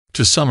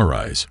To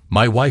summarize,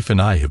 my wife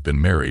and I have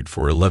been married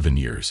for 11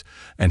 years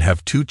and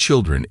have 2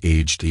 children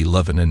aged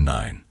 11 and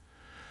 9.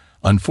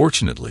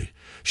 Unfortunately,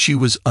 she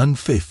was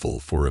unfaithful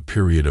for a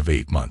period of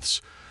 8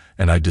 months,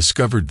 and I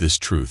discovered this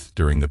truth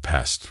during the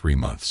past 3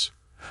 months.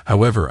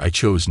 However, I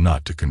chose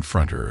not to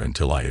confront her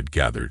until I had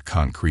gathered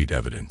concrete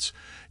evidence,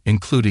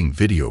 including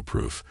video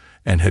proof,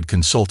 and had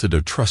consulted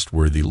a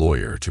trustworthy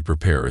lawyer to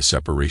prepare a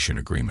separation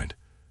agreement.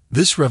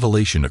 This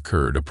revelation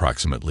occurred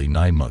approximately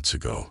 9 months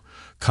ago,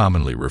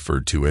 commonly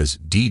referred to as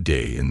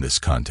D-Day in this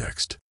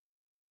context.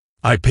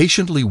 I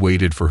patiently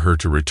waited for her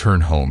to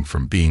return home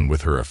from being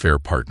with her affair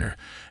partner,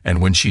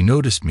 and when she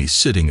noticed me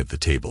sitting at the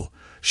table,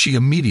 she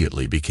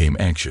immediately became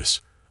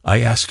anxious.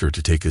 I asked her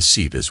to take a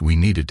seat as we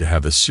needed to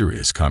have a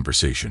serious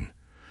conversation.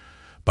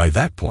 By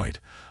that point,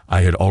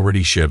 I had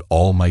already shed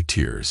all my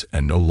tears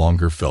and no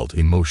longer felt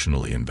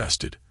emotionally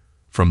invested.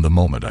 From the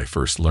moment I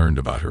first learned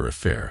about her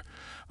affair,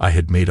 I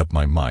had made up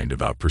my mind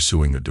about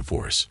pursuing a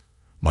divorce.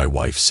 My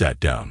wife sat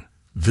down,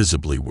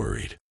 visibly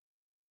worried.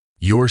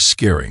 "You're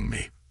scaring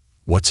me.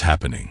 What's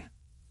happening?"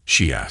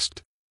 she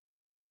asked.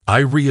 I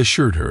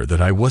reassured her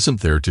that I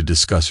wasn't there to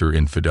discuss her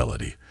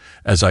infidelity,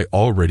 as I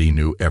already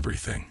knew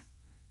everything.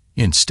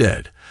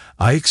 Instead,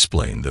 I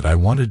explained that I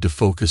wanted to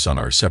focus on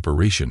our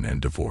separation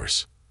and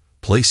divorce.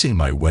 Placing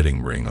my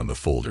wedding ring on the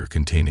folder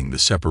containing the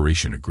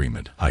separation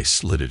agreement, I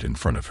slid it in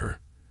front of her.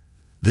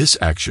 This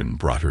action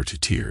brought her to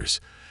tears,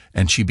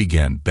 and she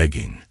began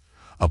begging,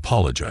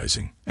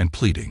 apologizing, and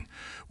pleading,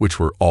 which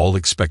were all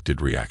expected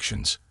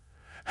reactions.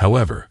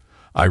 However,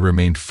 I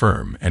remained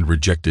firm and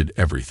rejected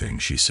everything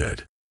she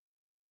said.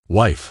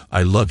 "Wife,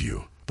 I love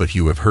you, but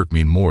you have hurt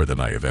me more than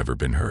I have ever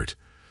been hurt.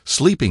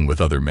 Sleeping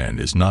with other men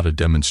is not a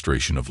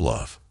demonstration of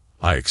love,"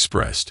 I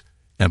expressed,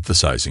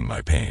 emphasizing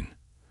my pain.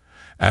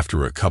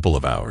 After a couple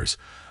of hours,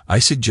 I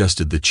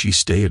suggested that she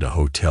stay at a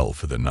hotel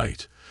for the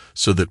night,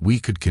 so that we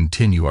could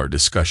continue our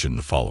discussion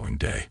the following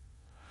day.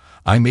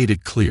 I made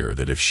it clear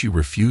that if she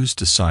refused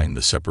to sign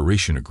the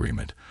separation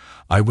agreement,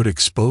 I would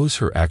expose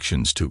her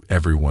actions to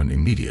everyone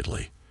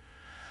immediately.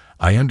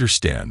 I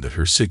understand that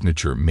her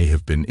signature may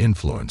have been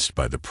influenced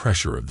by the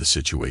pressure of the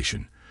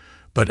situation,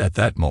 but at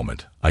that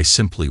moment, I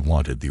simply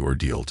wanted the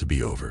ordeal to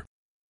be over.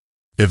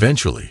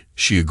 Eventually,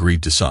 she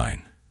agreed to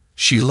sign.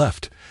 She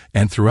left,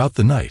 and throughout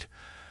the night,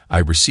 I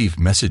received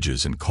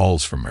messages and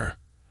calls from her.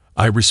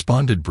 I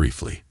responded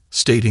briefly,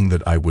 stating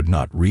that I would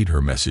not read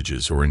her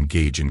messages or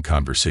engage in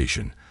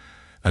conversation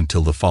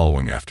until the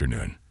following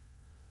afternoon.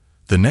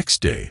 The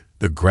next day,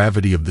 the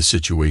gravity of the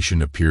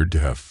situation appeared to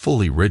have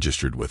fully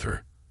registered with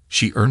her.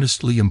 She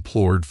earnestly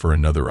implored for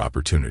another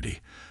opportunity,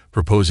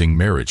 proposing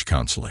marriage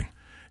counseling,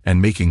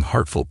 and making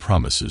heartfelt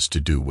promises to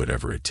do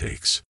whatever it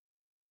takes.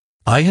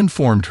 I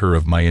informed her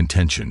of my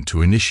intention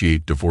to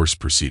initiate divorce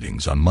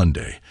proceedings on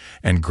Monday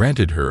and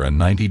granted her a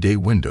 90-day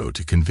window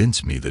to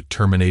convince me that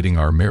terminating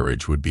our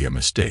marriage would be a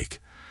mistake.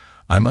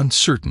 I'm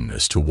uncertain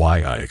as to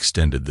why I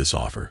extended this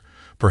offer.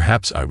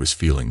 Perhaps I was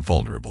feeling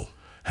vulnerable,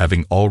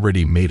 having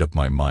already made up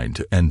my mind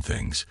to end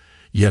things,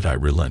 yet I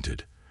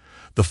relented.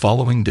 The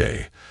following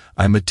day,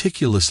 I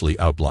meticulously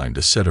outlined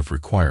a set of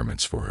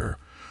requirements for her,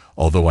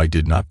 although I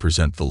did not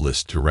present the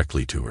list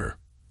directly to her.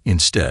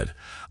 Instead,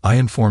 I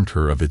informed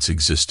her of its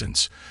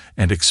existence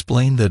and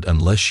explained that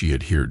unless she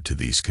adhered to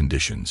these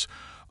conditions,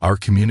 our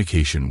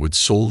communication would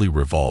solely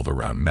revolve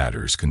around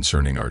matters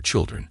concerning our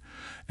children,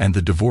 and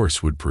the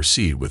divorce would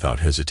proceed without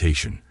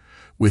hesitation,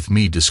 with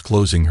me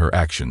disclosing her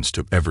actions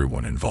to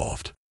everyone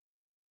involved.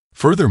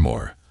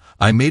 Furthermore,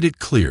 I made it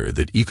clear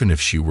that even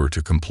if she were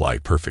to comply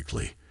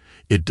perfectly,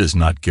 it does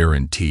not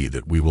guarantee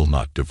that we will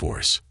not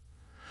divorce.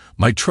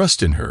 My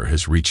trust in her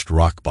has reached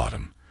rock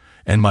bottom,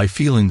 and my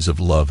feelings of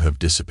love have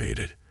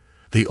dissipated.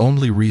 The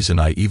only reason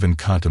I even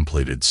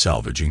contemplated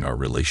salvaging our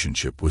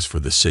relationship was for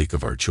the sake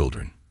of our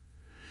children.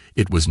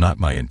 It was not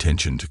my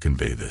intention to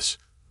convey this,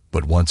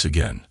 but once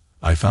again,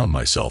 I found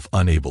myself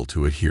unable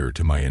to adhere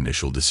to my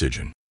initial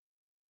decision.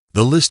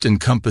 The list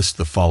encompassed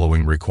the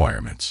following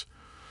requirements.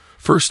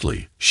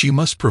 Firstly, she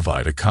must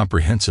provide a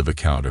comprehensive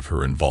account of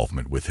her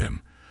involvement with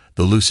him,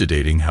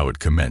 elucidating how it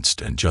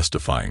commenced and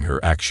justifying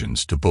her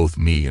actions to both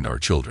me and our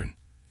children.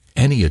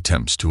 Any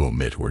attempts to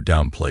omit or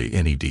downplay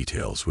any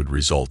details would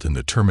result in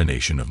the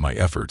termination of my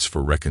efforts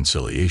for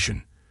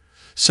reconciliation.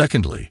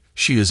 Secondly,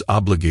 she is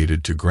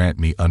obligated to grant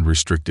me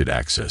unrestricted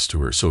access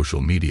to her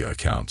social media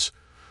accounts,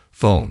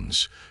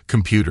 phones,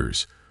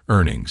 computers,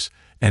 earnings,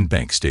 and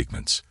bank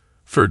statements.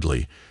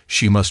 Thirdly,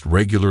 she must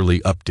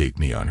regularly update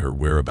me on her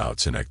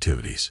whereabouts and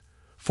activities.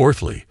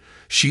 Fourthly,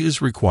 she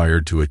is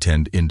required to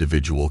attend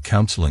individual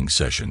counseling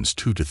sessions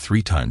 2 to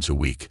 3 times a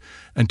week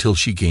until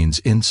she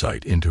gains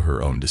insight into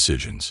her own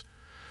decisions.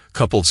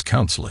 Couples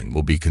counseling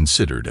will be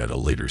considered at a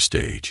later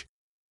stage.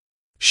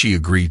 She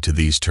agreed to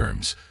these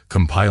terms,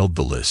 compiled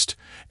the list,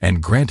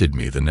 and granted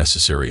me the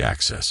necessary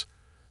access.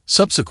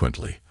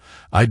 Subsequently,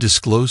 I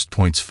disclosed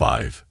points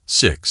 5,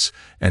 6,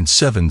 and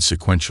 7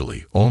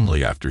 sequentially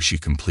only after she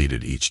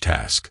completed each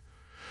task.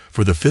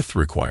 For the 5th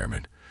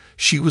requirement,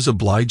 she was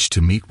obliged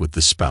to meet with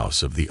the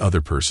spouse of the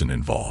other person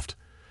involved,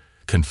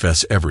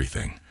 confess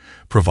everything,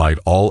 provide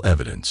all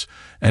evidence,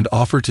 and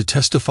offer to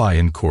testify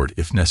in court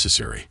if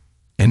necessary.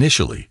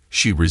 Initially,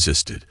 she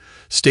resisted,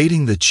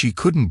 stating that she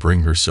couldn't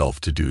bring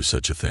herself to do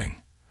such a thing.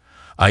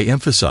 I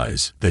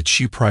emphasize that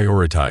she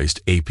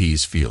prioritized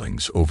AP's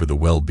feelings over the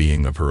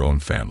well-being of her own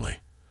family.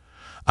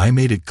 I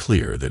made it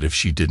clear that if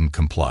she didn't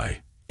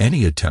comply,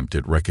 any attempt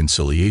at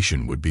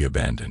reconciliation would be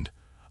abandoned.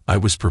 I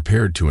was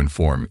prepared to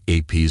inform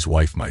AP's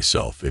wife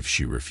myself if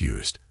she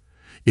refused.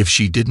 If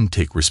she didn't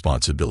take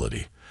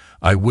responsibility,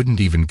 I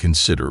wouldn't even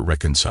consider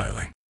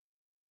reconciling.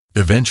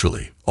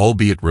 Eventually,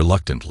 albeit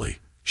reluctantly,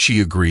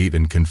 she agreed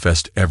and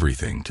confessed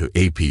everything to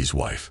AP's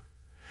wife.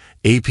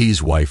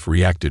 AP's wife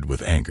reacted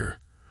with anger,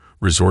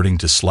 resorting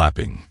to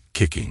slapping,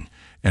 kicking,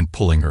 and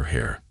pulling her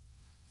hair.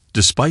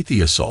 Despite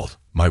the assault,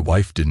 my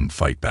wife didn't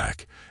fight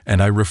back,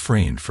 and I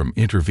refrained from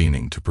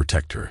intervening to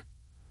protect her.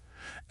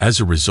 As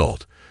a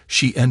result,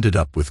 she ended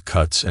up with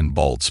cuts and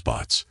bald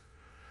spots.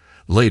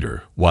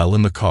 Later, while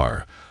in the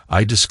car,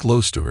 I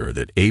disclosed to her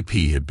that AP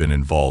had been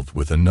involved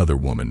with another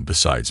woman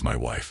besides my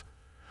wife.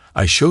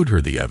 I showed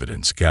her the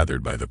evidence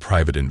gathered by the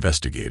private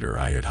investigator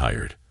I had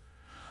hired.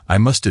 I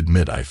must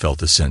admit I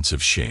felt a sense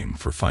of shame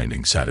for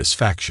finding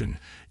satisfaction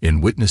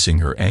in witnessing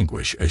her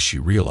anguish as she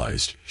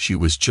realized she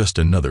was just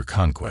another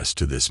conquest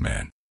to this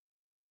man.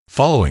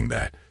 Following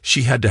that,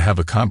 she had to have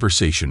a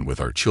conversation with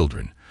our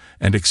children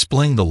and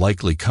explain the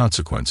likely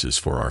consequences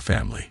for our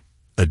family.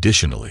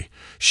 Additionally,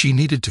 she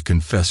needed to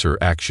confess her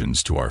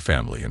actions to our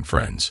family and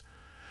friends.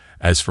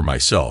 As for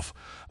myself,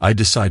 I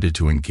decided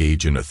to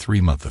engage in a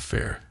 3-month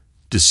affair,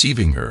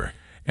 deceiving her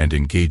and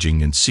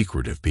engaging in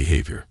secretive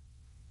behavior.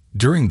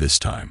 During this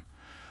time,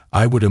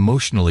 I would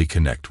emotionally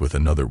connect with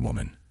another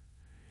woman,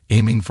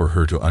 aiming for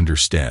her to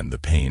understand the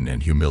pain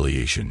and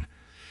humiliation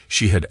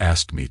she had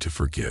asked me to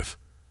forgive.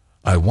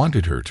 I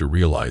wanted her to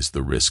realize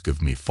the risk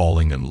of me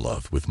falling in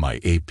love with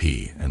my AP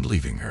and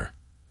leaving her.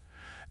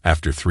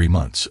 After 3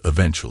 months,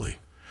 eventually,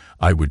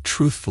 I would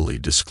truthfully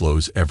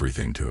disclose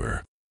everything to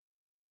her.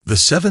 The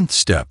 7th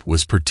step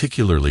was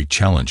particularly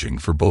challenging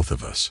for both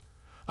of us.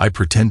 I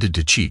pretended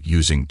to cheat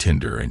using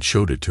Tinder and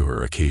showed it to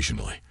her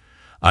occasionally.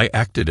 I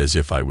acted as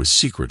if I was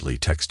secretly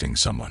texting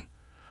someone.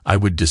 I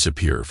would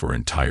disappear for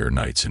entire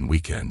nights and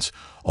weekends,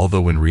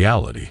 although in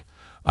reality,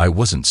 I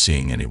wasn't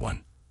seeing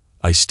anyone.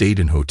 I stayed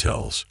in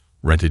hotels,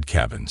 rented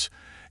cabins,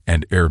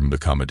 and Airbnb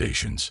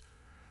accommodations.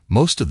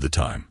 Most of the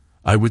time,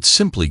 I would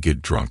simply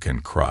get drunk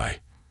and cry.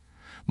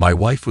 My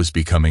wife was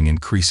becoming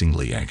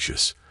increasingly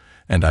anxious,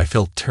 and I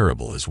felt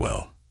terrible as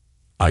well.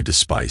 I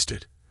despised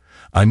it.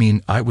 I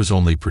mean, I was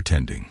only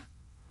pretending.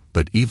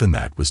 But even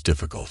that was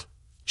difficult.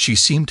 She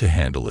seemed to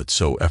handle it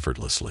so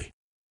effortlessly.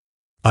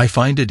 I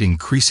find it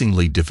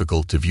increasingly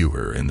difficult to view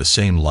her in the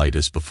same light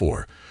as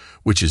before,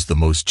 which is the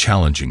most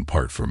challenging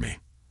part for me.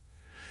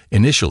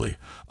 Initially,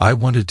 I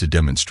wanted to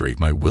demonstrate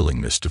my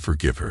willingness to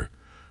forgive her,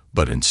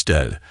 but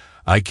instead,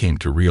 I came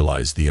to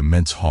realize the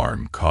immense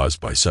harm caused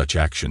by such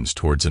actions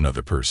towards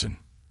another person.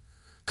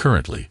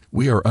 Currently,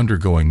 we are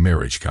undergoing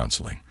marriage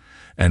counseling,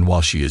 and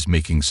while she is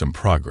making some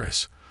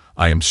progress,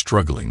 I am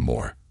struggling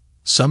more.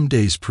 Some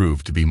days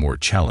prove to be more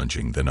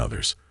challenging than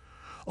others.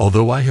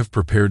 Although I have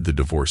prepared the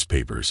divorce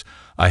papers,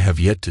 I have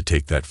yet to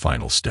take that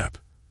final step.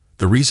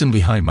 The reason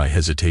behind my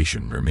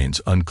hesitation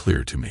remains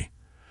unclear to me.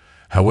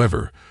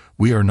 However,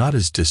 we are not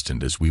as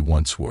distant as we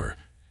once were,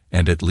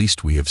 and at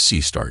least we have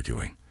ceased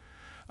arguing.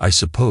 I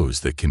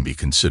suppose that can be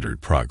considered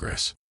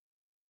progress.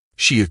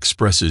 She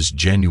expresses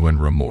genuine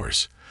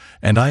remorse,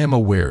 and I am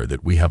aware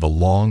that we have a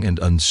long and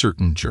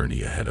uncertain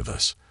journey ahead of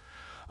us.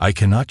 I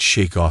cannot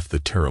shake off the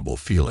terrible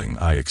feeling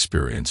I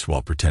experienced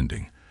while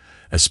pretending,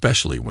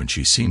 especially when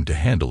she seemed to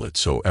handle it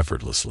so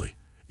effortlessly.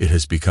 It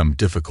has become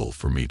difficult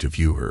for me to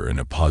view her in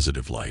a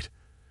positive light.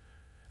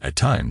 At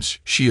times,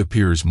 she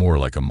appears more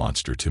like a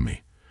monster to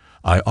me.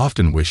 I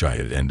often wish I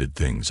had ended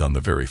things on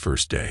the very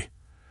first day.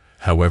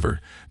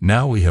 However,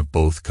 now we have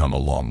both come a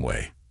long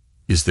way.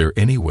 Is there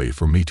any way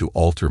for me to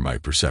alter my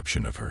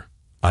perception of her?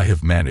 I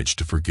have managed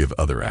to forgive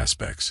other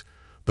aspects,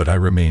 but I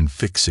remain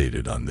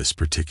fixated on this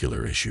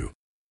particular issue.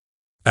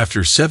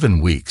 After 7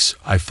 weeks,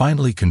 I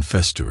finally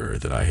confessed to her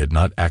that I had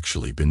not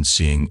actually been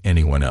seeing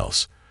anyone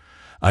else.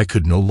 I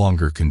could no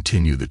longer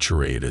continue the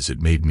charade as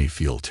it made me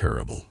feel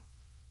terrible.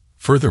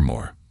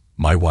 Furthermore,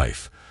 my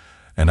wife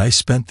and I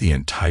spent the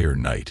entire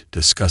night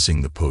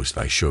discussing the post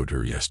I showed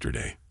her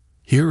yesterday.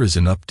 Here is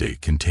an update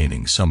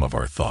containing some of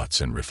our thoughts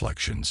and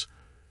reflections.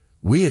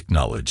 We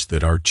acknowledge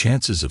that our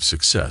chances of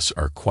success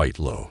are quite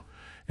low,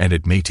 and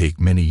it may take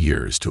many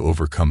years to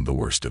overcome the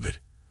worst of it.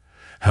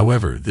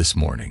 However, this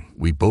morning,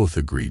 we both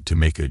agreed to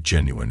make a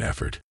genuine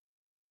effort.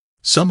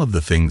 Some of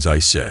the things I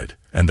said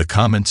and the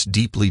comments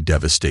deeply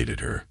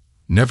devastated her.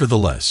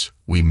 Nevertheless,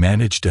 we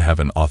managed to have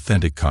an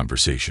authentic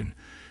conversation,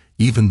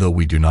 even though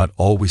we do not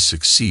always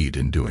succeed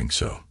in doing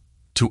so.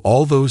 To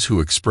all those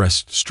who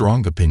expressed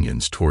strong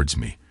opinions towards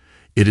me,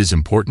 it is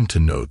important to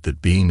note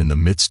that being in the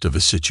midst of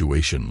a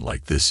situation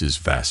like this is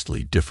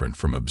vastly different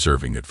from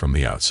observing it from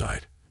the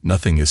outside.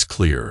 Nothing is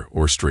clear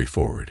or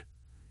straightforward.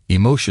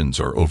 Emotions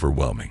are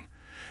overwhelming,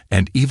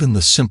 and even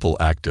the simple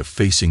act of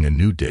facing a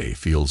new day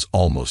feels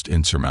almost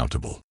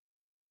insurmountable.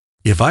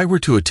 If I were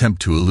to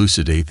attempt to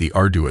elucidate the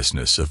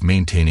arduousness of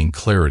maintaining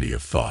clarity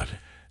of thought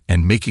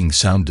and making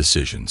sound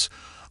decisions,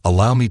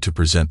 allow me to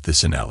present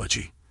this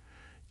analogy.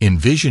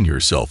 Envision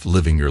yourself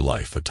living your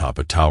life atop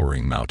a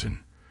towering mountain.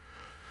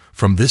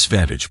 From this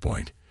vantage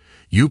point,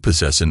 you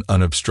possess an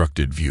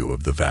unobstructed view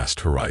of the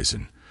vast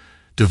horizon,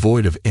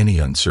 devoid of any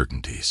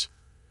uncertainties.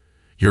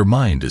 Your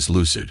mind is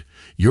lucid,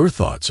 your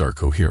thoughts are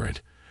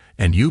coherent,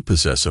 and you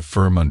possess a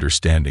firm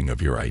understanding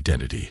of your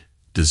identity,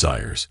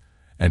 desires,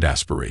 and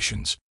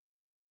aspirations.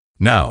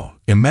 Now,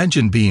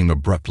 imagine being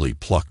abruptly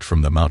plucked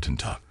from the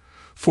mountaintop,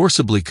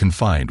 forcibly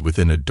confined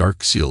within a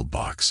dark sealed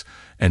box,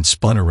 and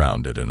spun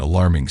around at an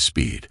alarming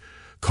speed,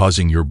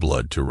 causing your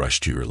blood to rush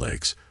to your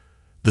legs.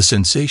 The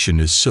sensation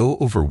is so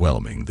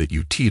overwhelming that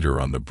you teeter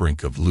on the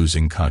brink of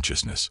losing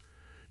consciousness.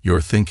 Your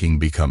thinking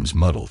becomes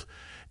muddled,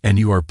 and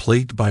you are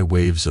plagued by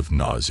waves of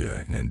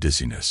nausea and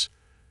dizziness.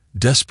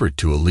 Desperate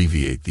to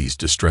alleviate these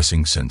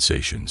distressing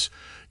sensations,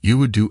 you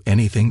would do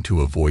anything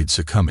to avoid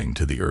succumbing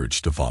to the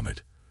urge to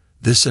vomit.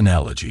 This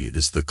analogy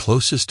is the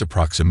closest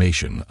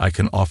approximation I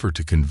can offer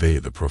to convey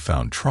the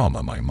profound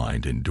trauma my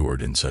mind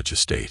endured in such a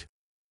state.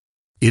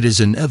 It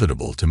is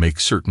inevitable to make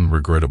certain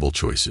regrettable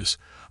choices.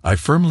 I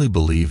firmly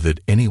believe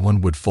that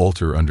anyone would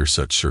falter under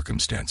such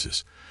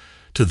circumstances.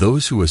 To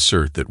those who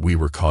assert that we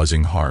were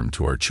causing harm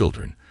to our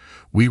children,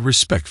 we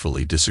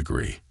respectfully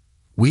disagree.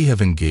 We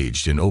have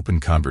engaged in open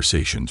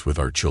conversations with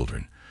our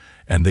children,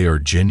 and they are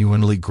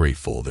genuinely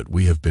grateful that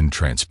we have been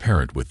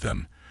transparent with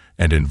them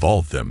and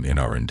involved them in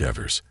our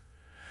endeavors.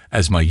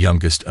 As my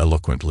youngest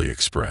eloquently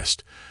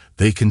expressed,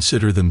 they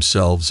consider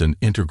themselves an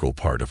integral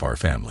part of our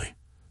family.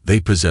 They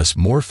possess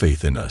more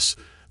faith in us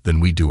than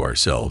we do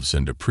ourselves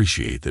and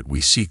appreciate that we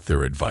seek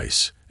their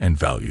advice and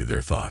value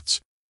their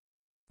thoughts.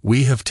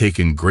 We have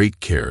taken great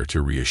care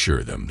to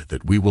reassure them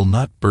that we will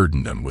not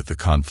burden them with the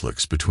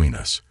conflicts between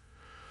us.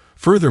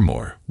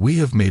 Furthermore, we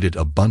have made it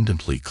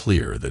abundantly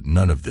clear that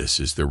none of this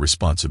is their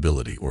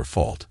responsibility or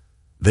fault.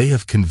 They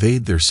have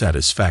conveyed their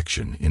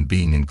satisfaction in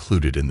being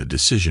included in the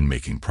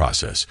decision-making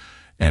process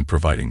and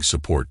providing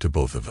support to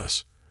both of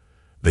us.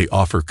 They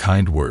offer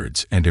kind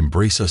words and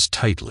embrace us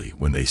tightly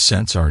when they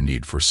sense our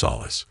need for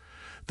solace.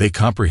 They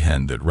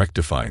comprehend that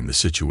rectifying the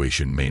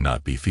situation may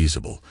not be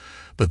feasible,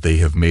 but they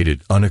have made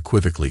it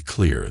unequivocally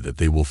clear that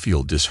they will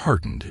feel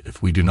disheartened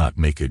if we do not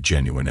make a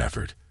genuine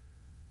effort.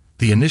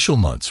 The initial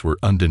months were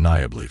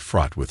undeniably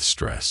fraught with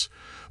stress,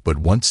 but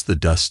once the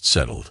dust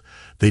settled,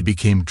 they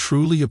became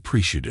truly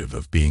appreciative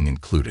of being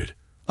included.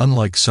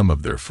 Unlike some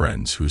of their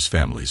friends whose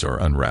families are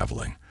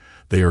unraveling,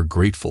 they are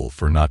grateful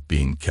for not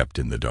being kept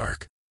in the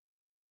dark.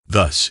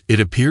 Thus, it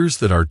appears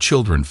that our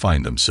children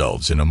find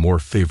themselves in a more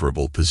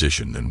favorable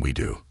position than we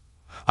do.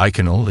 I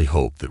can only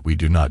hope that we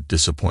do not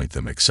disappoint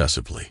them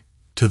excessively.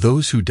 To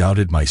those who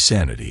doubted my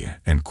sanity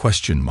and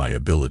questioned my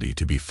ability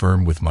to be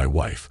firm with my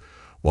wife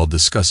while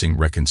discussing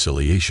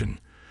reconciliation,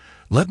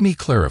 let me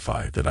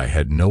clarify that I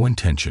had no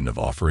intention of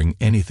offering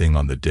anything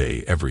on the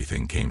day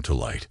everything came to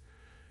light.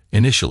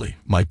 Initially,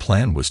 my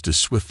plan was to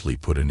swiftly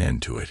put an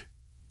end to it.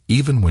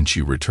 Even when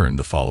she returned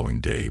the following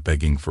day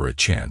begging for a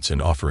chance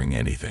and offering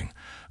anything,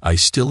 I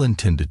still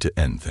intended to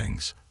end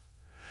things.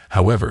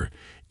 However,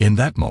 in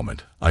that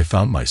moment, I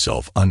found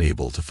myself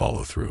unable to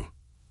follow through.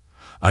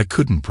 I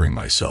couldn't bring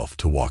myself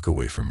to walk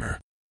away from her.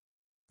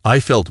 I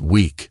felt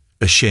weak,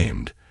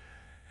 ashamed,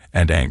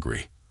 and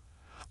angry.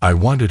 I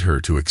wanted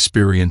her to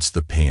experience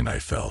the pain I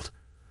felt,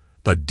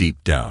 but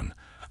deep down,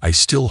 I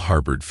still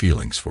harbored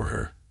feelings for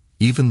her,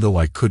 even though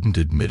I couldn't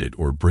admit it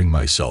or bring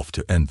myself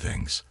to end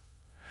things.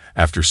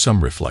 After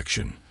some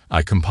reflection,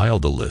 I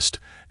compiled a list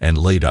and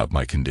laid out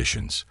my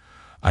conditions.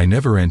 I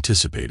never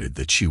anticipated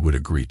that she would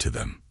agree to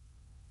them.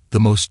 The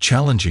most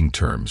challenging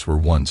terms were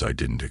ones I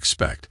didn't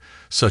expect,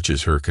 such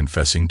as her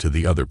confessing to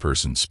the other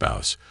person's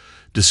spouse,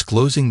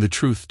 disclosing the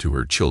truth to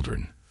her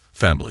children,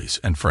 families,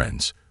 and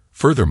friends.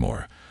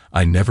 Furthermore,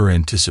 I never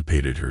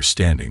anticipated her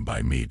standing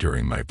by me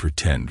during my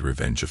pretend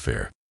revenge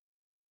affair.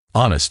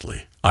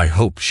 Honestly, I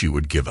hoped she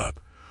would give up,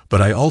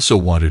 but I also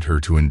wanted her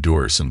to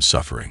endure some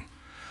suffering.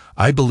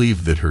 I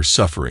believed that her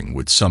suffering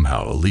would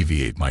somehow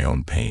alleviate my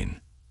own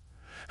pain.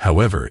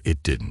 However,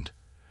 it didn't.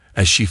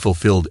 As she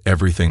fulfilled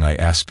everything I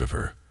asked of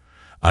her,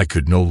 I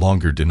could no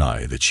longer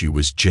deny that she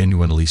was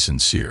genuinely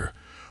sincere,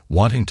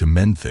 wanting to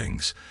mend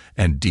things,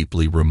 and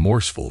deeply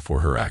remorseful for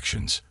her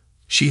actions.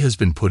 She has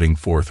been putting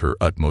forth her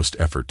utmost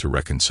effort to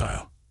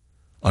reconcile.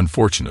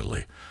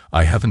 Unfortunately,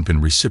 I haven't been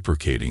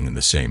reciprocating in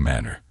the same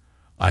manner.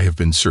 I have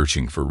been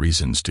searching for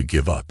reasons to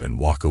give up and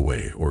walk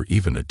away, or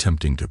even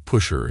attempting to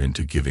push her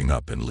into giving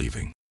up and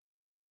leaving.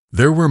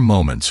 There were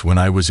moments when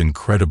I was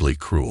incredibly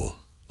cruel,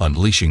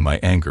 unleashing my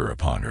anger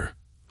upon her.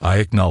 I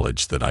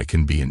acknowledge that I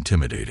can be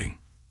intimidating.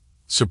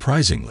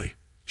 Surprisingly,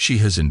 she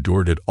has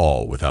endured it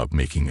all without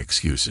making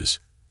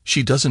excuses.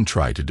 She doesn't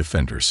try to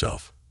defend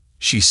herself.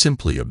 She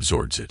simply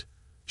absorbs it.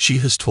 She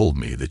has told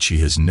me that she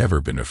has never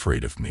been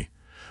afraid of me,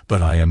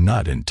 but I am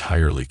not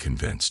entirely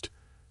convinced.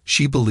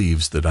 She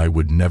believes that I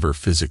would never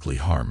physically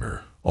harm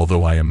her,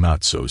 although I am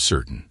not so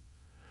certain.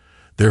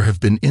 There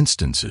have been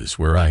instances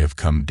where I have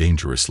come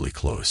dangerously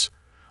close.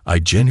 I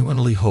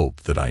genuinely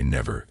hope that I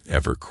never,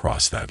 ever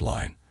cross that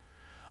line.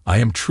 I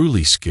am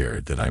truly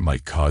scared that I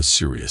might cause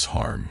serious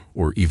harm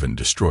or even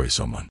destroy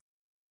someone.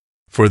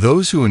 For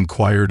those who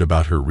inquired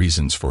about her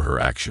reasons for her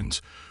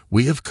actions,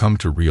 we have come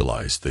to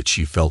realize that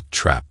she felt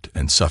trapped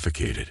and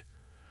suffocated.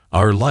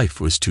 Our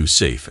life was too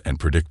safe and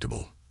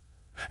predictable.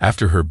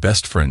 After her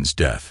best friend's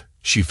death,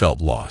 she felt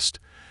lost,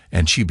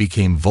 and she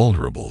became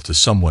vulnerable to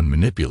someone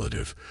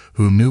manipulative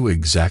who knew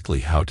exactly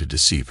how to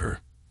deceive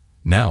her.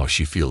 Now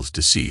she feels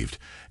deceived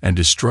and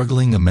is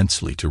struggling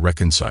immensely to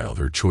reconcile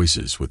her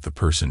choices with the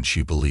person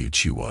she believed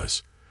she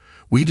was.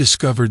 We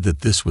discovered that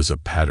this was a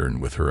pattern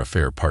with her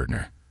affair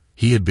partner.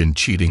 He had been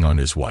cheating on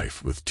his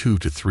wife with 2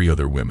 to 3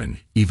 other women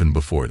even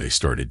before they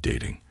started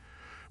dating.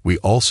 We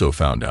also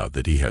found out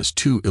that he has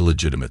 2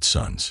 illegitimate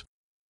sons.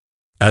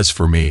 As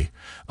for me,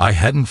 I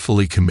hadn't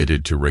fully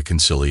committed to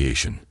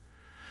reconciliation.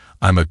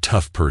 I'm a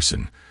tough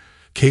person,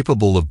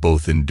 capable of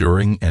both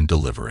enduring and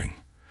delivering.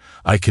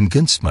 I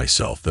convinced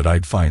myself that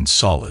I'd find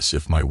solace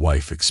if my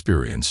wife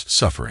experienced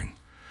suffering.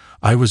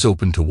 I was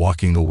open to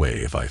walking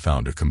away if I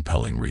found a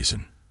compelling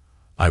reason.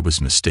 I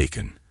was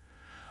mistaken.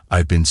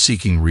 I've been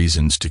seeking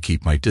reasons to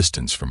keep my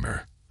distance from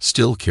her,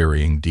 still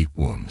carrying deep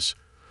wounds.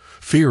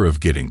 Fear of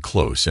getting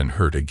close and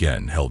hurt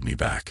again held me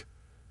back.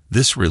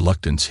 This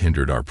reluctance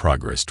hindered our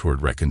progress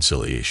toward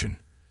reconciliation.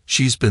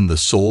 She's been the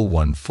sole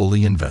one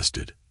fully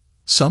invested.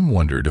 Some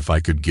wondered if I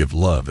could give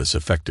love as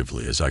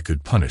effectively as I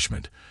could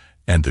punishment,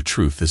 and the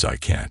truth is I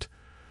can't.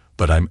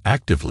 But I'm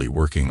actively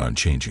working on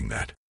changing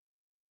that.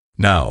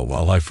 Now,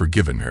 while I've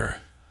forgiven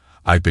her,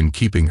 I've been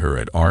keeping her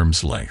at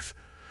arm's length,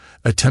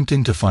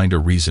 attempting to find a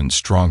reason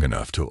strong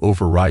enough to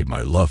override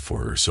my love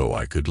for her so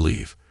I could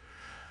leave.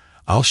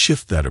 I'll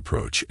shift that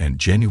approach and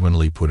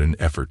genuinely put an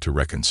effort to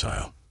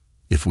reconcile.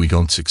 If we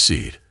don't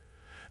succeed,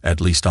 at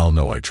least I'll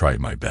know I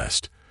tried my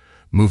best,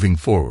 moving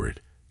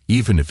forward,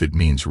 even if it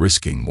means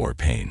risking more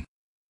pain.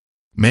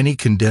 Many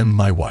condemned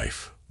my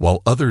wife,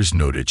 while others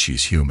noted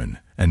she's human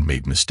and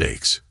made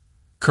mistakes.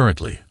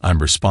 Currently,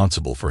 I'm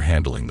responsible for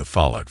handling the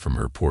fallout from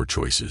her poor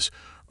choices,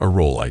 a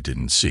role I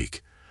didn't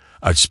seek.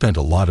 I've spent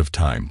a lot of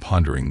time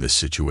pondering this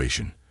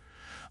situation.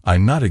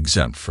 I'm not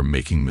exempt from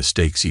making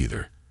mistakes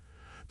either.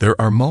 There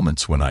are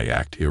moments when I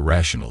act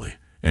irrationally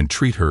and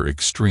treat her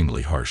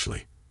extremely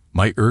harshly.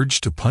 My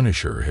urge to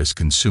punish her has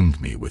consumed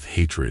me with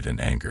hatred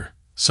and anger,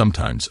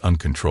 sometimes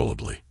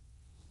uncontrollably.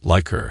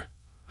 Like her,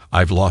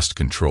 I've lost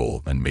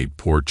control and made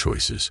poor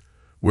choices.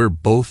 We're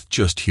both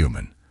just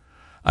human.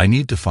 I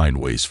need to find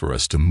ways for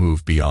us to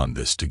move beyond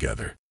this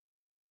together.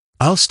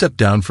 I'll step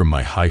down from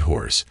my high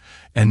horse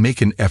and make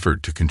an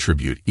effort to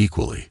contribute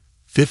equally,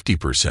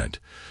 50%,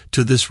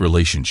 to this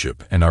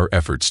relationship and our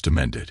efforts to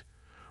mend it.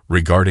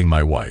 Regarding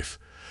my wife,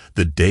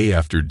 the day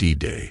after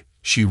D-Day,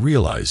 she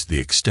realized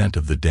the extent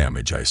of the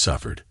damage I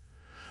suffered.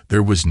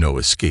 There was no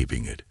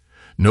escaping it,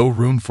 no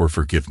room for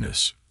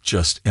forgiveness,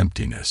 just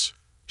emptiness.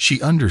 She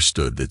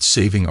understood that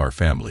saving our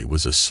family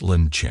was a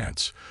slim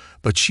chance,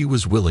 but she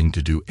was willing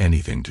to do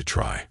anything to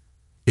try.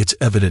 It's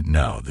evident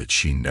now that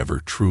she never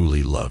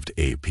truly loved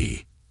AP.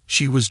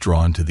 She was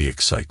drawn to the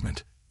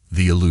excitement,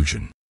 the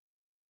illusion.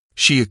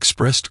 She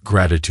expressed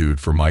gratitude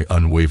for my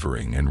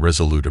unwavering and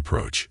resolute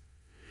approach.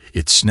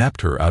 It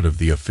snapped her out of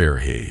the affair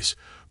haze,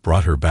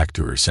 brought her back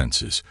to her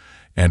senses,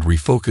 and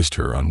refocused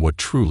her on what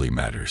truly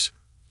matters.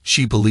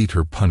 She believed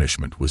her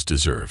punishment was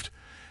deserved,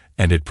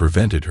 and it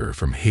prevented her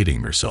from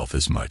hating herself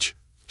as much.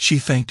 She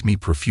thanked me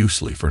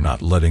profusely for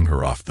not letting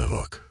her off the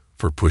hook,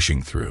 for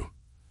pushing through.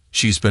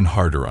 She's been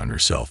harder on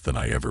herself than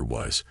I ever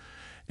was,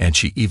 and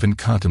she even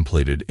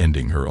contemplated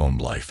ending her own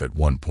life at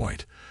one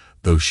point,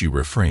 though she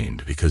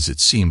refrained because it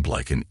seemed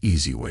like an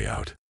easy way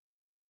out.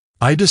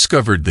 I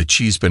discovered that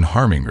she's been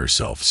harming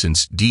herself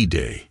since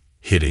D-Day,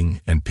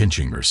 hitting and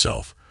pinching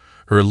herself,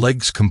 her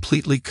legs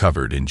completely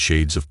covered in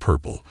shades of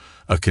purple,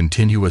 a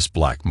continuous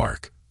black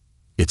mark.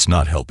 It's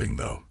not helping,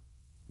 though.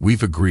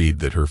 We've agreed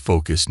that her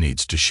focus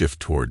needs to shift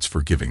towards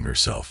forgiving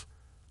herself.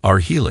 Our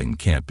healing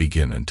can't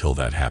begin until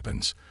that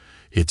happens.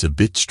 It's a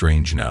bit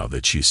strange now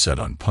that she's set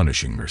on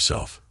punishing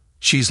herself.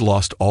 She's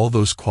lost all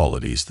those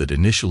qualities that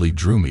initially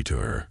drew me to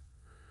her.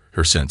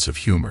 Her sense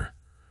of humor,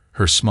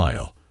 her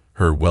smile,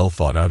 her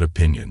well-thought-out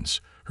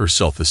opinions, her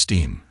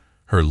self-esteem,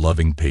 her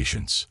loving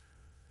patience.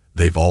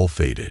 They've all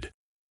faded.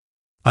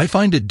 I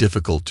find it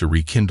difficult to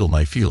rekindle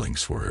my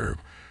feelings for her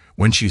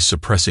when she's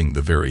suppressing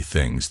the very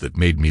things that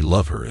made me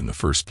love her in the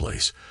first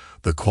place,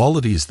 the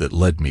qualities that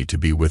led me to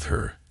be with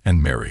her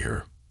and marry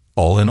her.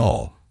 All in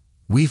all,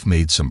 we've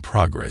made some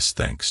progress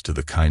thanks to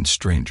the kind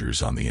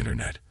strangers on the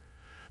internet.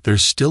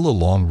 There's still a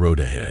long road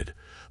ahead,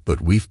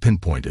 but we've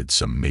pinpointed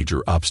some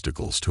major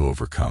obstacles to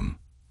overcome.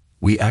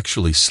 We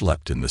actually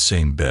slept in the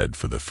same bed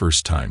for the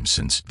first time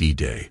since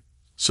D-Day,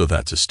 so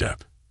that's a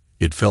step.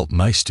 It felt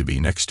nice to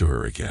be next to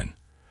her again.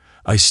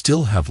 I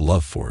still have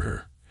love for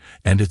her,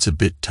 and it's a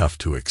bit tough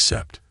to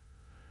accept.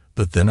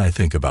 But then I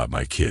think about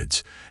my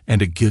kids,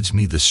 and it gives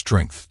me the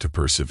strength to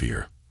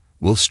persevere.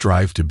 We'll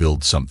strive to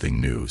build something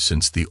new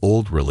since the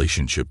old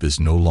relationship is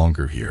no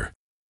longer here.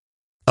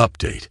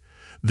 Update.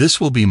 This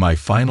will be my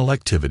final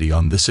activity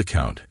on this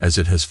account as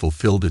it has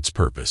fulfilled its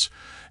purpose,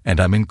 and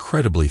I'm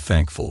incredibly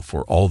thankful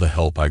for all the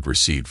help I've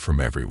received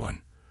from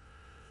everyone.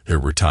 There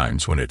were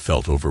times when it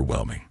felt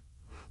overwhelming,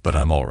 but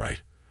I'm all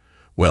right.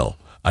 Well,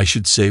 I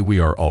should say we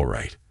are all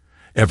right.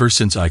 Ever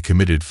since I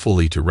committed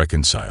fully to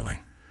reconciling,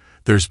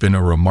 there's been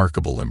a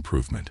remarkable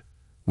improvement.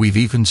 We've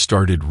even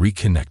started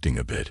reconnecting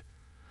a bit.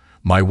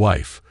 My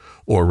wife,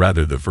 or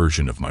rather the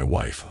version of my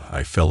wife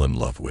I fell in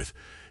love with,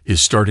 is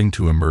starting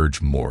to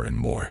emerge more and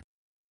more.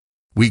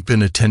 We've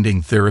been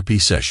attending therapy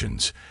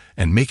sessions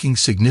and making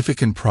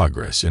significant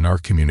progress in our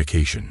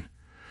communication.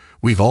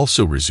 We've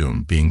also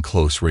resumed being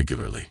close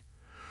regularly.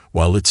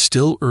 While it's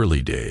still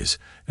early days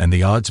and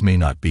the odds may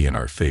not be in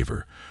our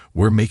favor,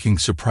 we're making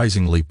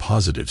surprisingly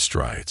positive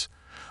strides.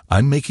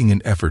 I'm making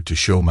an effort to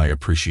show my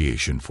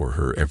appreciation for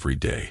her every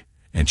day,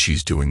 and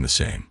she's doing the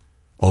same.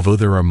 Although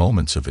there are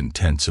moments of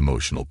intense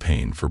emotional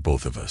pain for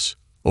both of us,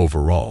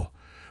 overall,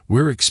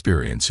 we're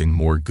experiencing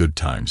more good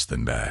times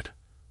than bad.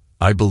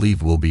 I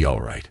believe we'll be all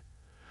right.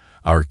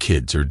 Our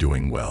kids are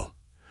doing well,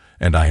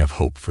 and I have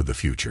hope for the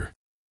future.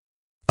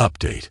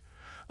 Update.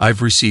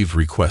 I've received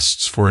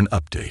requests for an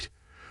update.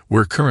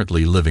 We're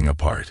currently living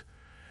apart.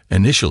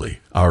 Initially,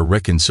 our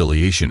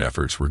reconciliation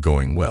efforts were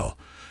going well,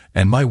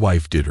 and my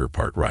wife did her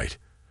part right.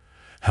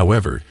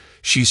 However,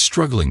 she's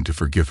struggling to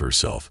forgive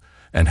herself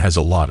and has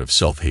a lot of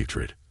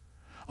self-hatred.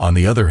 On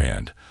the other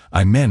hand,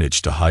 I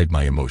managed to hide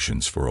my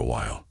emotions for a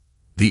while.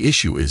 The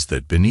issue is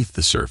that beneath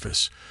the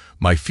surface,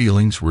 my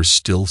feelings were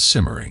still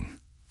simmering.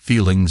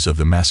 Feelings of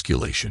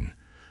emasculation,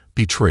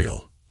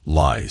 betrayal,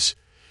 lies,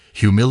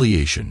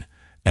 humiliation,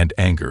 and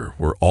anger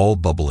were all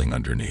bubbling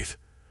underneath.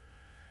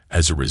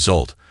 As a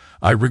result,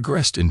 I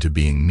regressed into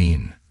being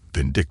mean,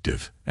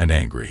 vindictive, and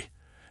angry,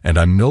 and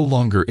I'm no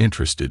longer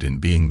interested in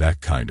being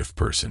that kind of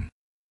person.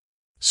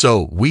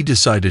 So, we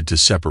decided to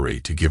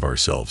separate to give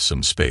ourselves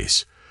some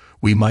space.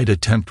 We might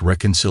attempt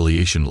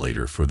reconciliation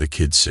later for the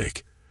kids'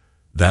 sake.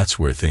 That's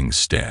where things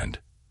stand.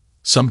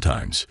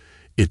 Sometimes,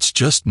 it's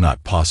just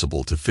not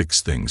possible to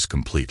fix things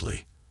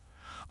completely.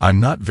 I'm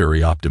not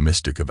very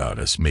optimistic about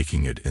us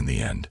making it in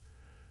the end.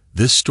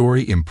 This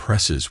story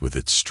impresses with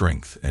its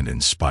strength and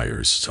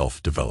inspires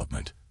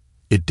self-development.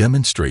 It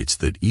demonstrates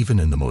that even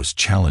in the most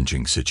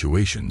challenging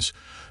situations,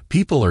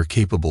 people are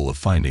capable of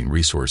finding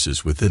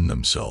resources within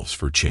themselves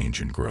for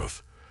change and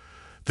growth.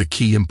 The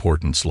key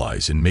importance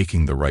lies in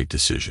making the right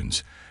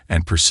decisions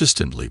and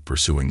persistently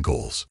pursuing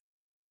goals.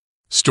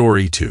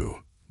 Story 2.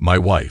 My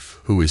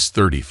wife, who is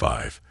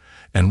 35,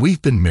 and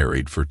we've been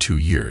married for 2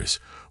 years,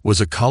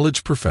 was a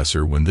college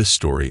professor when this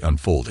story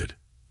unfolded.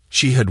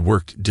 She had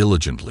worked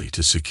diligently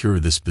to secure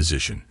this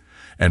position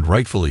and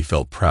rightfully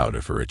felt proud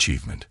of her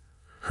achievement.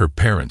 Her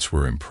parents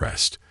were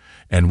impressed,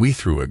 and we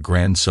threw a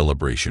grand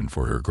celebration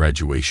for her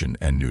graduation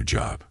and new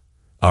job.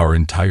 Our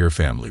entire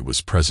family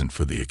was present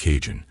for the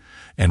occasion,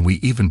 and we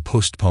even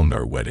postponed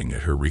our wedding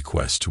at her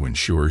request to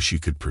ensure she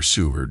could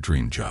pursue her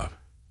dream job.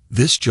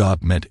 This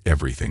job meant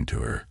everything to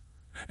her,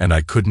 and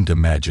I couldn't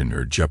imagine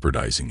her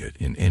jeopardizing it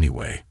in any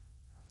way.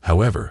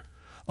 However,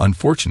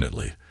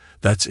 unfortunately,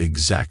 that's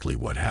exactly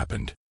what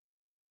happened.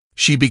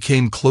 She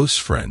became close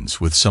friends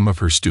with some of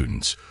her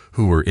students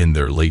who were in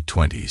their late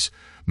 20s,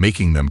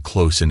 making them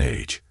close in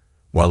age.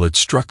 While it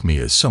struck me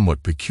as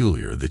somewhat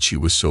peculiar that she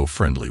was so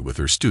friendly with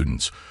her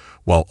students,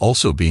 while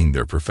also being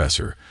their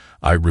professor,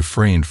 I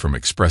refrained from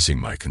expressing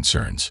my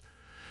concerns.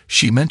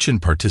 She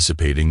mentioned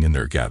participating in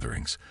their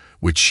gatherings,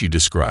 which she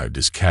described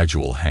as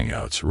casual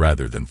hangouts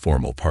rather than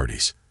formal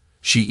parties.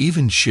 She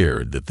even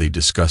shared that they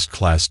discussed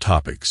class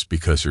topics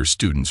because her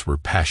students were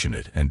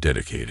passionate and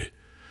dedicated.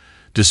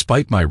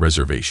 Despite my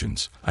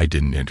reservations, I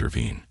didn't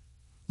intervene.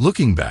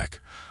 Looking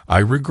back, I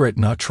regret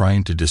not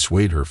trying to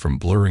dissuade her from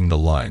blurring the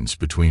lines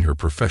between her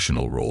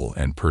professional role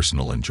and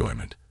personal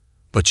enjoyment.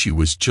 But she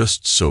was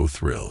just so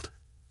thrilled.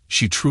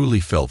 She truly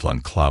felt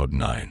on cloud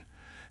 9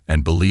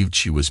 and believed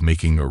she was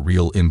making a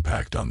real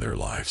impact on their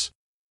lives.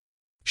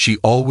 She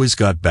always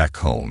got back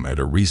home at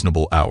a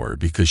reasonable hour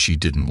because she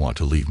didn't want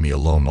to leave me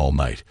alone all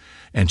night,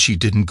 and she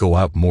didn't go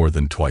out more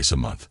than twice a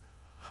month.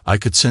 I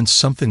could sense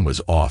something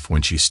was off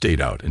when she stayed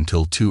out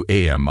until 2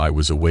 a.m. I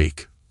was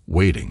awake,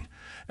 waiting,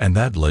 and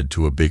that led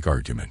to a big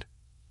argument.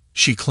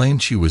 She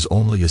claimed she was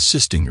only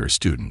assisting her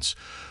students,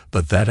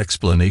 but that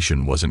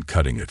explanation wasn't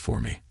cutting it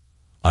for me.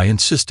 I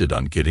insisted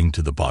on getting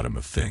to the bottom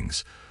of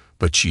things,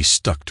 but she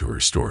stuck to her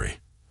story.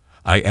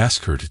 I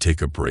asked her to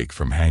take a break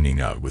from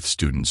hanging out with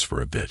students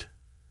for a bit,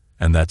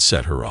 and that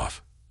set her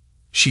off.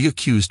 She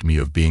accused me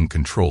of being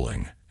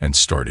controlling and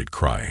started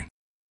crying.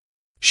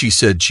 She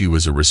said she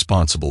was a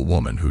responsible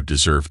woman who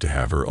deserved to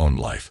have her own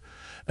life,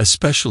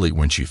 especially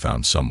when she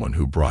found someone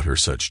who brought her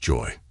such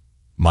joy.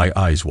 My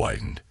eyes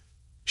widened.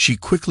 She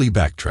quickly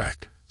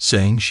backtracked,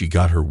 saying she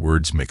got her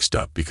words mixed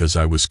up because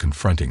I was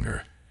confronting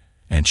her,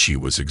 and she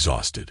was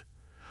exhausted.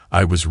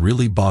 I was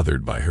really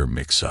bothered by her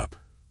mix-up,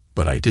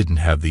 but I didn't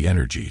have the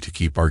energy to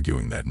keep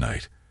arguing that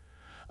night.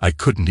 I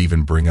couldn't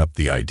even bring up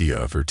the idea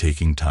of her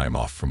taking time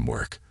off from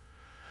work.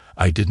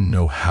 I didn't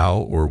know how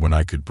or when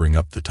I could bring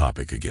up the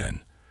topic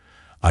again.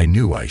 I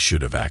knew I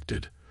should have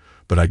acted,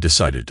 but I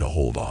decided to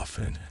hold off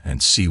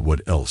and see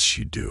what else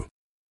she'd do.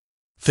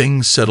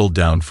 Things settled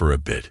down for a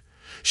bit.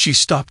 She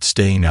stopped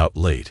staying out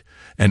late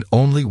and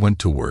only went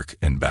to work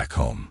and back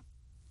home.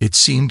 It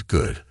seemed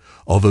good,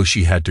 although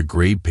she had to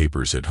grade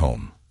papers at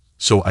home,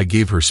 so I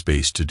gave her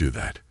space to do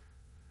that.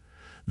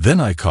 Then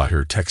I caught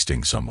her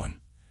texting someone,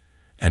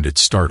 and it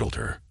startled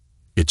her.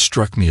 It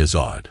struck me as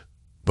odd,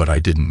 but I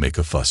didn't make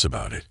a fuss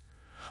about it.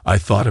 I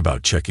thought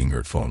about checking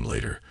her phone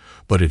later,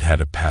 but it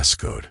had a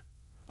passcode.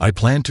 I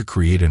planned to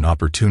create an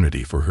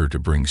opportunity for her to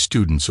bring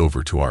students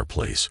over to our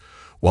place,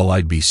 while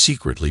I'd be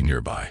secretly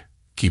nearby,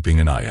 keeping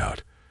an eye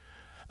out.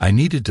 I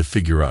needed to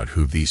figure out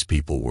who these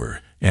people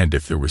were and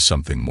if there was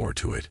something more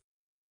to it.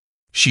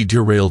 She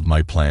derailed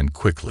my plan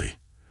quickly.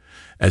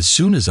 As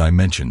soon as I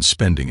mentioned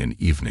spending an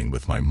evening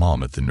with my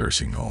mom at the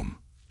nursing home,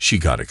 she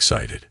got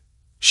excited.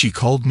 She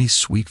called me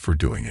sweet for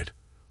doing it,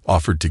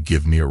 offered to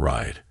give me a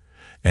ride,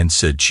 and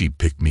said she'd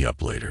pick me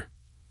up later.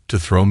 To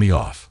throw me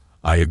off,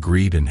 I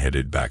agreed and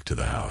headed back to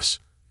the house.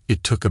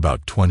 It took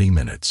about 20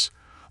 minutes.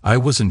 I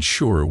wasn't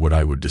sure what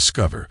I would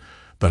discover,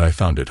 but I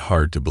found it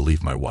hard to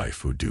believe my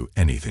wife would do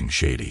anything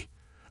shady.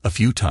 A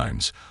few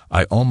times,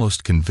 I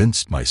almost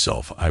convinced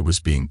myself I was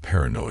being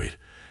paranoid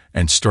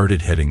and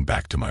started heading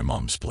back to my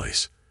mom's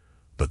place.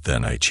 But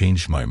then I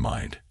changed my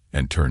mind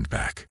and turned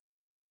back.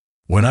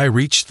 When I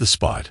reached the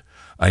spot,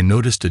 I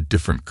noticed a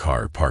different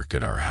car parked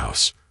at our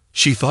house.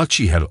 She thought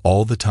she had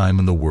all the time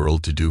in the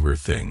world to do her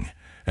thing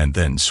and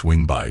then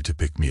swing by to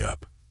pick me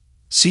up.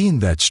 Seeing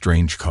that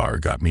strange car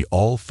got me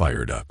all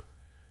fired up,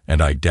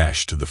 and I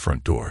dashed to the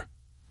front door.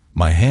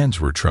 My hands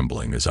were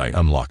trembling as I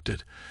unlocked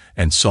it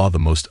and saw the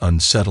most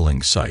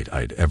unsettling sight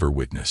I'd ever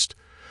witnessed.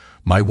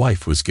 My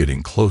wife was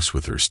getting close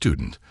with her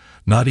student,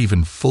 not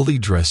even fully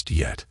dressed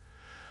yet.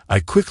 I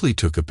quickly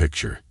took a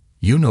picture.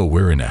 You know,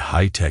 we're in a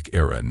high-tech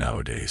era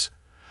nowadays.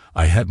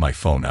 I had my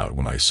phone out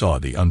when I saw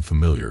the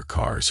unfamiliar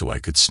car so I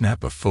could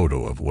snap a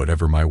photo of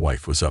whatever my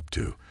wife was up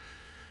to,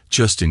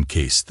 just in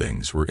case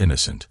things were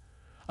innocent.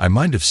 I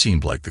might have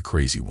seemed like the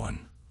crazy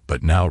one,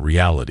 but now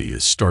reality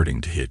is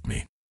starting to hit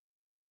me.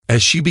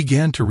 As she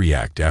began to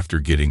react after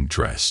getting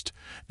dressed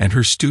and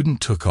her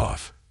student took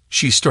off,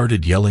 she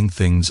started yelling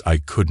things I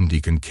couldn't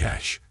even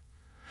catch.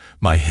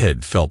 My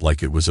head felt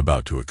like it was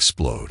about to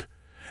explode,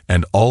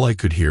 and all I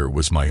could hear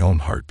was my own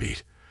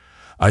heartbeat.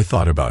 I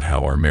thought about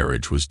how our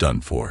marriage was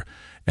done for,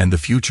 and the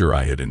future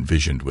I had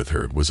envisioned with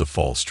her was a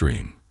false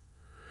dream.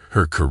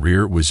 Her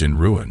career was in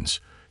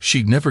ruins.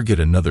 She'd never get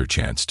another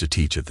chance to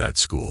teach at that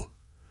school.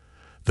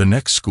 The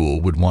next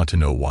school would want to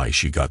know why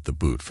she got the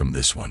boot from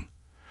this one.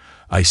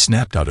 I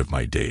snapped out of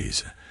my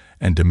daze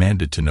and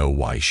demanded to know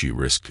why she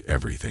risked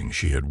everything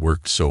she had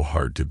worked so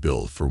hard to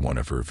build for one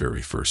of her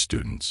very first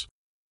students.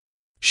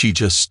 She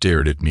just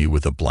stared at me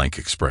with a blank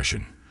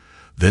expression,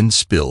 then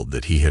spilled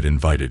that he had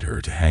invited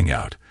her to hang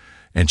out,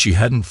 and she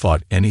hadn't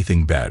thought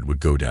anything bad would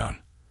go down.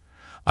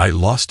 I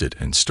lost it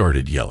and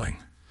started yelling,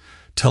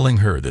 telling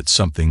her that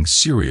something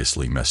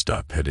seriously messed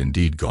up had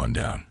indeed gone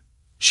down.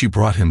 She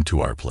brought him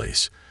to our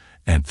place,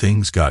 and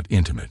things got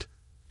intimate.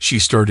 She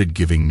started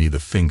giving me the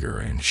finger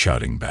and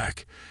shouting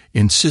back,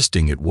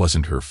 insisting it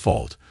wasn't her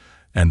fault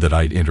and that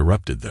I'd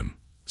interrupted them,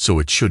 so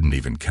it shouldn't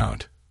even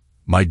count.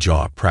 My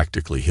jaw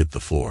practically hit the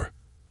floor.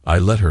 I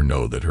let her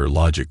know that her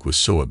logic was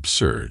so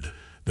absurd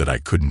that I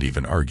couldn't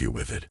even argue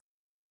with it.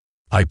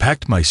 I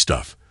packed my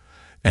stuff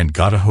and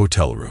got a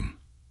hotel room.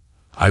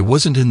 I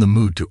wasn't in the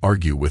mood to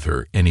argue with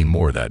her any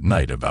more that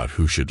night about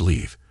who should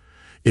leave.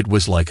 It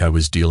was like I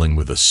was dealing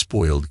with a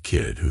spoiled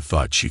kid who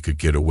thought she could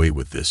get away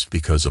with this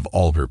because of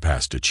all her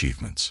past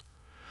achievements.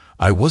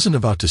 I wasn't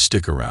about to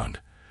stick around,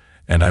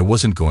 and I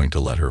wasn't going to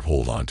let her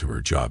hold on to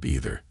her job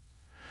either.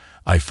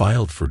 I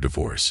filed for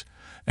divorce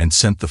and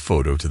sent the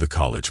photo to the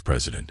college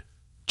president.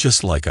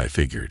 Just like I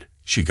figured,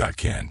 she got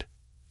canned.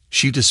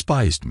 She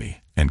despised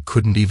me and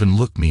couldn't even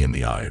look me in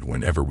the eye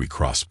whenever we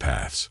crossed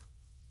paths.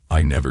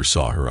 I never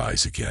saw her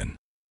eyes again.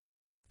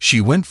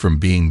 She went from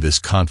being this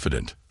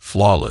confident,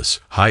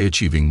 flawless,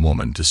 high-achieving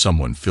woman to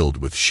someone filled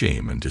with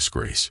shame and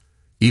disgrace.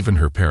 Even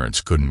her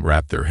parents couldn't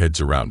wrap their heads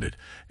around it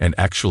and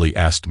actually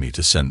asked me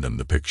to send them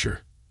the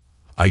picture.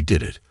 I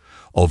did it,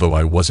 although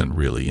I wasn't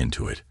really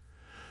into it.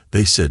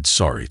 They said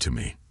sorry to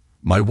me.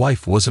 My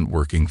wife wasn't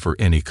working for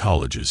any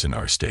colleges in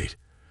our state.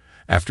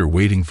 After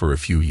waiting for a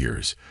few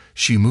years,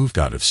 she moved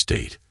out of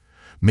state,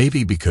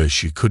 maybe because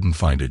she couldn't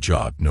find a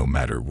job no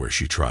matter where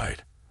she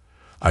tried.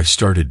 I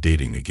started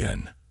dating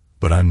again,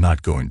 but I'm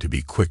not going to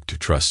be quick to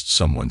trust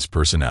someone's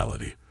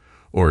personality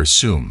or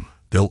assume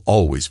they'll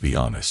always be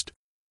honest.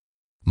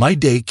 My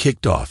day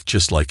kicked off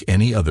just like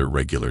any other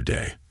regular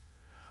day.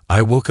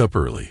 I woke up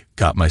early,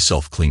 got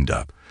myself cleaned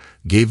up,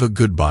 gave a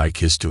goodbye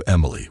kiss to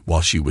Emily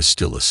while she was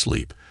still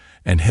asleep,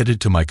 and headed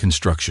to my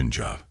construction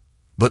job.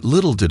 But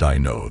little did I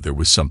know there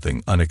was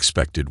something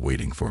unexpected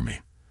waiting for me.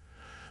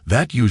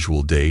 That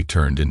usual day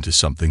turned into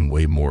something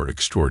way more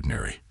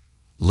extraordinary.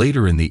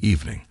 Later in the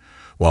evening,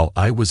 while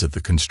I was at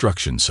the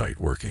construction site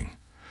working,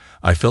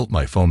 I felt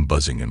my phone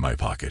buzzing in my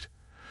pocket.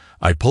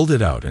 I pulled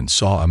it out and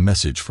saw a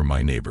message from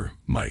my neighbor,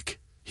 Mike.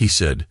 He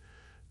said,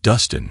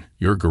 "Dustin,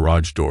 your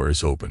garage door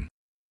is open."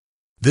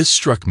 This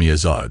struck me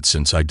as odd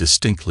since I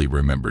distinctly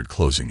remembered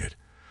closing it.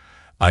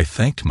 I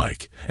thanked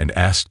Mike and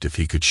asked if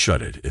he could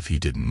shut it if he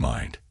didn't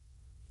mind.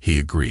 He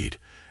agreed,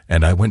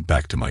 and I went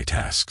back to my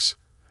tasks.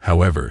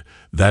 However,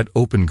 that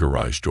open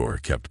garage door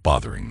kept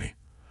bothering me.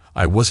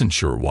 I wasn't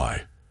sure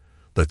why,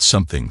 but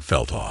something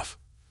felt off.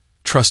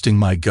 Trusting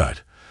my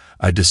gut,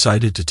 I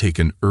decided to take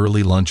an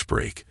early lunch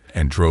break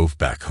and drove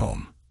back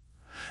home.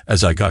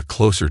 As I got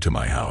closer to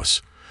my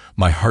house,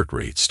 my heart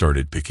rate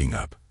started picking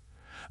up.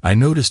 I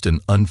noticed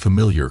an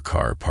unfamiliar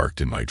car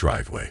parked in my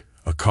driveway,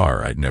 a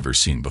car I'd never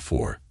seen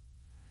before.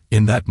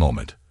 In that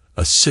moment,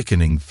 a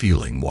sickening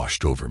feeling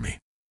washed over me.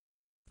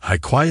 I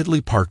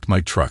quietly parked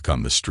my truck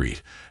on the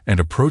street and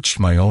approached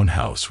my own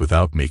house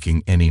without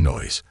making any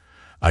noise.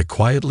 I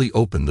quietly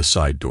opened the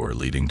side door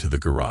leading to the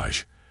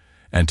garage,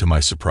 and to my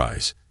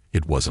surprise,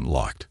 it wasn't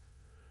locked.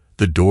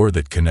 The door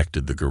that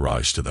connected the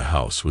garage to the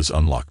house was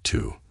unlocked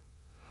too.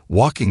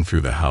 Walking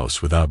through the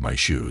house without my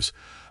shoes,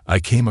 I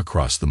came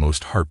across the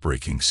most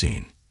heartbreaking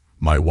scene.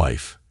 My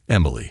wife,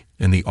 Emily,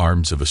 in the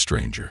arms of a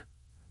stranger.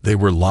 They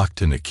were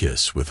locked in a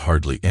kiss with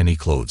hardly any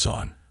clothes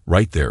on,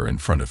 right there in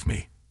front of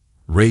me.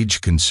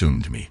 Rage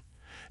consumed me,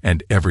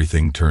 and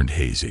everything turned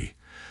hazy,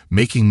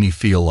 making me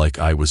feel like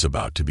I was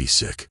about to be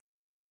sick.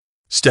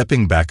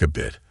 Stepping back a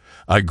bit,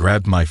 I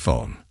grabbed my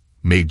phone,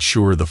 made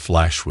sure the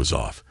flash was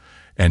off,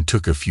 and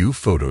took a few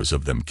photos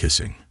of them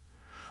kissing.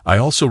 I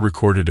also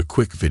recorded a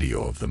quick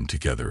video of them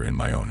together in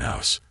my own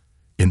house.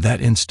 In that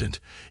instant,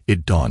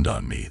 it dawned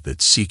on me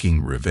that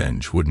seeking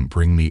revenge wouldn't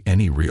bring me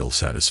any real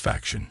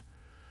satisfaction.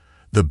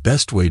 The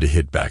best way to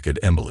hit back at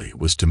Emily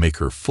was to make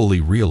her fully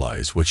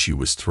realize what she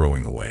was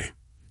throwing away.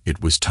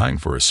 It was time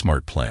for a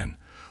smart plan,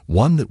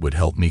 one that would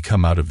help me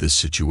come out of this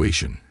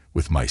situation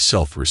with my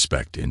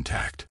self-respect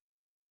intact.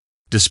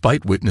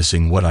 Despite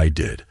witnessing what I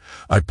did,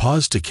 I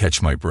paused to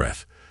catch my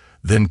breath,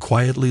 then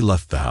quietly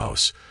left the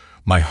house,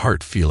 my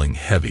heart feeling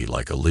heavy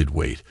like a lead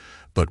weight,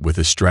 but with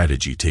a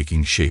strategy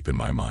taking shape in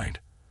my mind.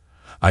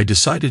 I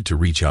decided to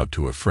reach out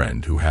to a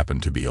friend who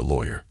happened to be a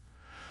lawyer.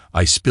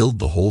 I spilled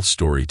the whole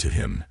story to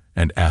him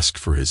and asked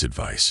for his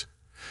advice.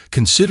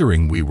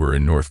 Considering we were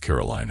in North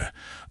Carolina,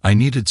 I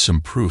needed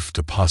some proof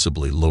to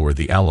possibly lower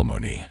the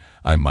alimony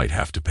I might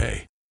have to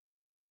pay.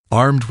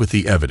 Armed with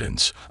the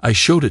evidence, I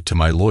showed it to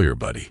my lawyer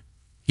buddy.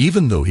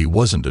 Even though he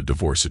wasn't a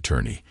divorce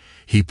attorney,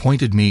 he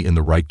pointed me in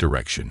the right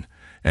direction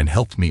and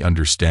helped me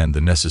understand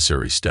the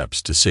necessary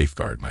steps to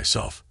safeguard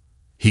myself.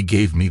 He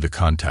gave me the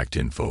contact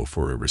info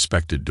for a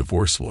respected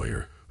divorce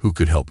lawyer who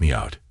could help me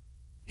out.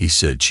 He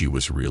said she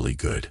was really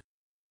good.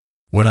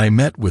 When I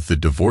met with the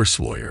divorce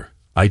lawyer,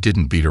 I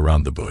didn't beat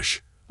around the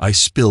bush. I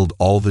spilled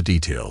all the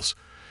details.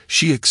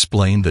 She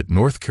explained that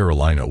North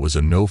Carolina was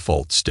a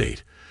no-fault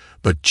state,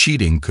 but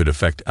cheating could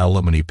affect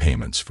alimony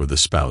payments for the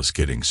spouse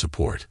getting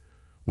support.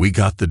 We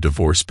got the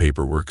divorce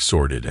paperwork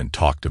sorted and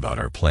talked about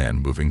our plan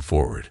moving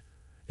forward.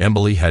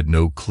 Emily had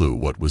no clue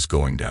what was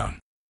going down.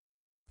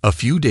 A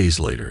few days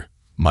later,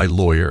 my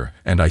lawyer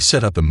and I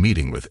set up a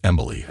meeting with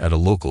Emily at a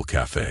local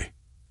cafe.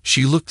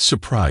 She looked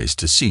surprised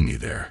to see me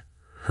there,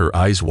 her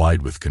eyes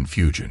wide with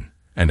confusion,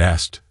 and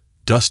asked,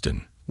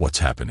 "Dustin, what's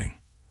happening?"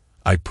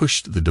 I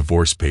pushed the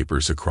divorce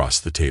papers across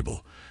the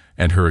table,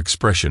 and her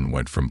expression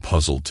went from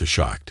puzzled to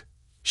shocked.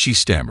 She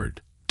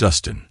stammered,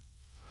 "Dustin,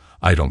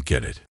 I don't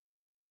get it."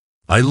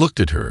 I looked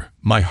at her,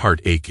 my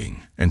heart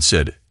aching, and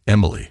said,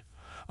 "Emily,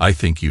 I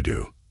think you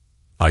do.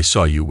 I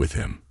saw you with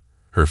him."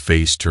 Her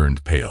face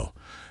turned pale,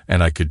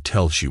 and I could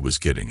tell she was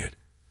getting it.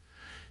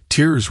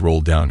 Tears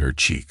rolled down her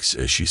cheeks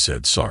as she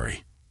said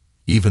sorry.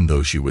 Even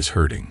though she was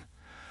hurting,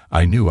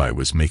 I knew I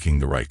was making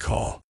the right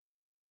call.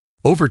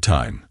 Over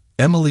time,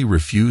 Emily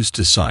refused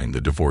to sign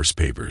the divorce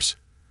papers.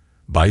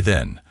 By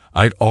then,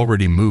 I'd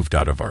already moved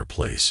out of our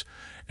place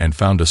and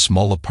found a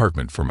small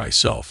apartment for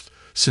myself,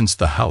 since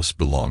the house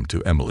belonged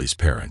to Emily's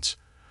parents.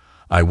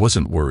 I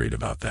wasn't worried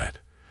about that.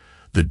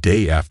 The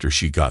day after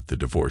she got the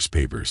divorce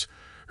papers,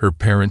 her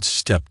parents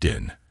stepped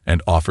in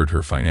and offered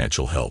her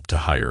financial help to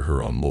hire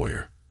her own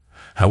lawyer.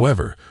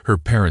 However, her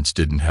parents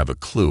didn't have a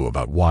clue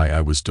about why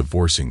I was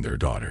divorcing their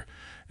daughter,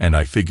 and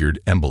I figured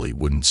Emily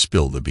wouldn't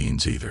spill the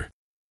beans either.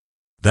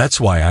 That's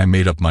why I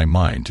made up my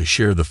mind to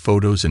share the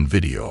photos and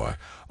video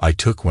I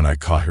took when I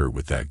caught her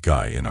with that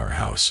guy in our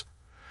house.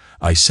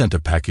 I sent a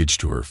package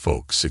to her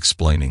folks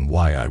explaining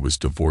why I was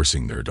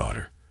divorcing their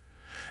daughter.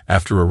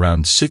 After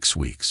around 6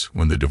 weeks,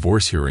 when the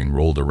divorce hearing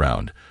rolled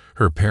around,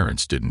 her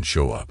parents didn't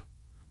show up.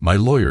 My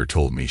lawyer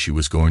told me she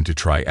was going to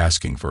try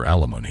asking for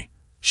alimony.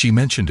 She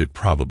mentioned it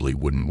probably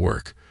wouldn't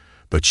work,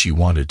 but she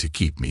wanted to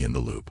keep me in the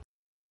loop.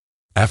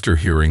 After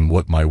hearing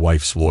what my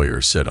wife's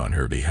lawyer said on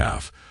her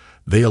behalf,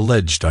 they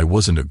alleged I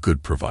wasn't a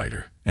good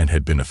provider and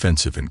had been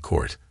offensive in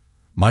court.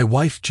 My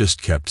wife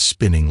just kept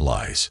spinning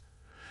lies.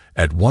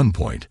 At one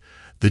point,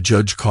 the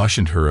judge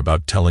cautioned her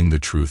about telling the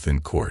truth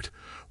in court,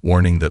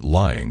 warning that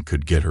lying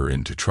could get her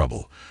into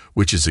trouble,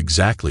 which is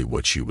exactly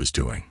what she was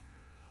doing.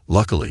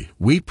 Luckily,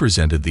 we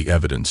presented the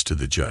evidence to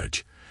the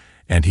judge,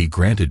 and he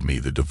granted me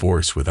the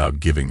divorce without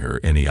giving her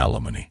any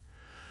alimony.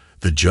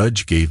 The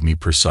judge gave me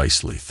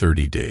precisely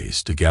 30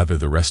 days to gather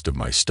the rest of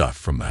my stuff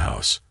from the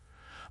house.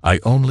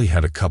 I only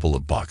had a couple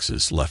of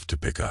boxes left to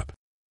pick up.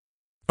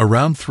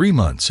 Around 3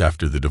 months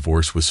after the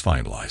divorce was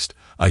finalized,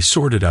 I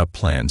sorted out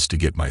plans to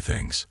get my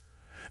things.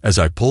 As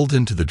I pulled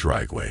into the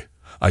driveway,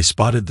 I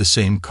spotted the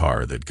same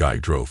car that Guy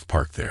drove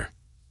parked there.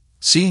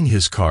 Seeing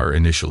his car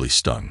initially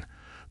stung,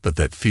 but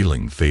that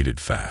feeling faded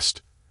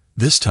fast.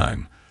 This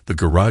time, the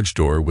garage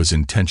door was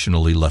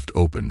intentionally left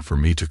open for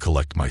me to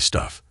collect my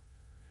stuff.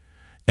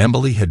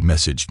 Emily had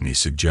messaged me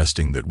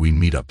suggesting that we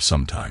meet up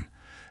sometime,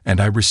 and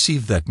I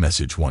received that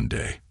message one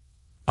day.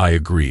 I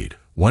agreed,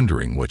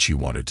 wondering what she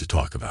wanted to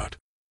talk about.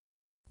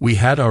 We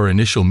had our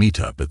initial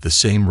meetup at the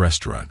same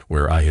restaurant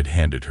where I had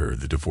handed her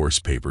the divorce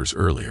papers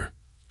earlier.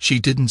 She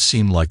didn't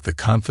seem like the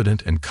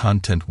confident and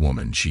content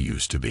woman she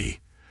used to be.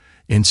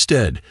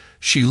 Instead,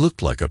 she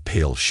looked like a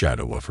pale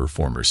shadow of her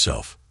former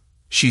self.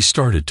 She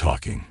started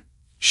talking,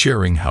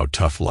 sharing how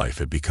tough life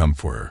had become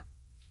for her.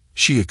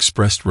 She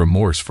expressed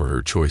remorse for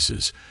her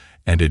choices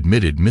and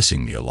admitted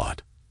missing me a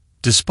lot.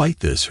 Despite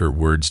this, her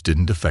words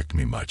didn't affect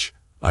me much.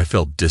 I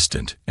felt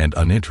distant and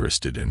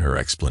uninterested in her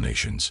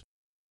explanations.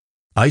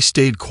 I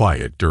stayed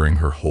quiet during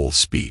her whole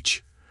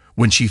speech.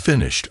 When she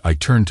finished, I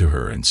turned to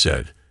her and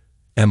said,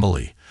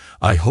 "Emily,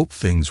 I hope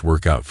things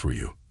work out for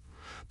you.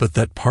 But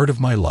that part of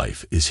my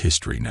life is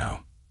history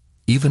now."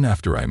 Even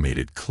after I made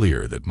it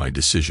clear that my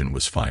decision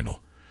was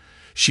final,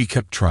 she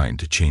kept trying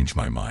to change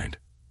my mind.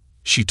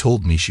 She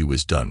told me she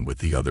was done with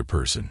the other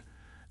person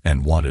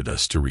and wanted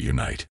us to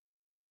reunite.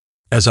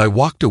 As I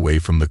walked away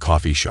from the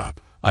coffee shop,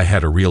 I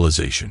had a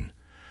realization.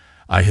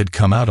 I had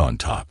come out on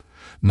top,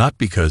 not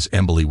because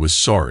Emily was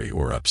sorry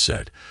or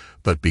upset,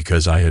 but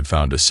because I had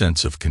found a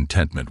sense of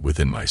contentment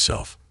within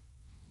myself.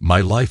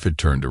 My life had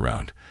turned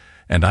around,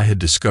 and I had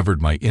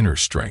discovered my inner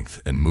strength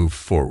and moved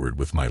forward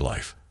with my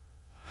life.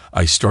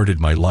 I started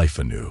my life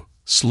anew,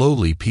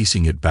 slowly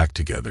piecing it back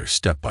together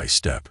step by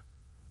step.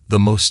 The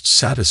most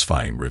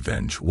satisfying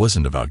revenge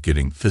wasn't about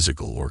getting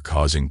physical or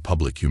causing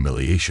public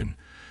humiliation.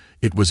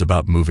 It was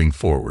about moving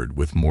forward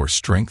with more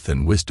strength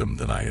and wisdom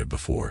than I had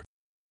before.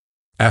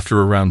 After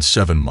around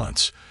 7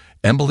 months,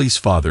 Emily's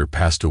father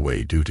passed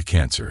away due to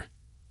cancer.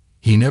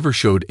 He never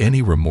showed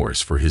any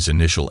remorse for his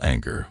initial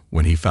anger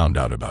when he found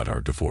out about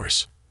our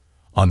divorce.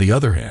 On the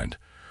other hand,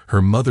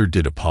 her mother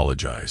did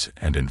apologize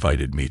and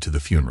invited me to the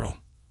funeral.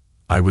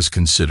 I was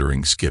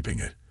considering skipping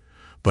it,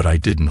 but I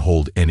didn't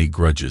hold any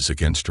grudges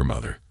against her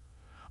mother.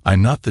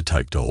 I'm not the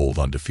type to hold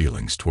on to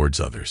feelings towards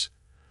others.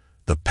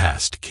 The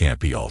past can't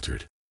be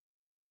altered.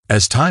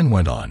 As time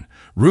went on,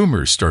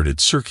 rumors started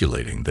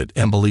circulating that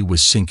Emily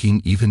was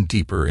sinking even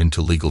deeper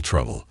into legal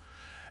trouble.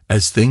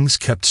 As things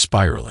kept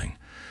spiraling,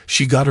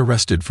 she got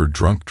arrested for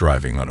drunk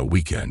driving on a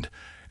weekend,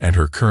 and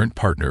her current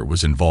partner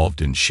was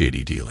involved in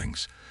shady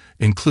dealings,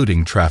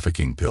 including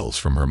trafficking pills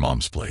from her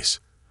mom's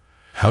place.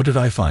 How did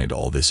I find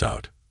all this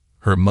out?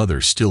 Her mother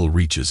still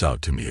reaches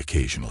out to me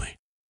occasionally.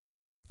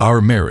 Our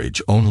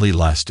marriage only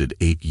lasted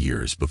 8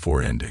 years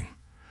before ending.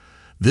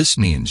 This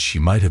means she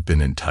might have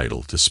been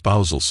entitled to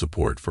spousal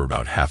support for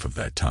about half of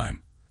that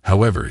time.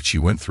 However, she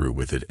went through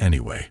with it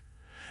anyway,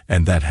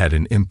 and that had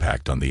an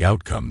impact on the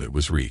outcome that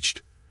was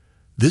reached.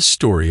 This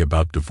story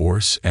about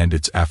divorce and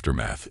its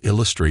aftermath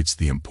illustrates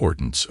the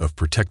importance of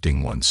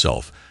protecting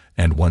oneself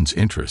and one's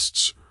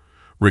interests,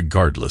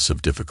 regardless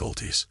of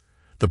difficulties.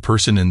 The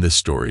person in this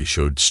story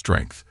showed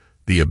strength,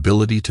 the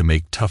ability to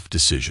make tough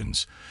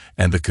decisions,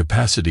 and the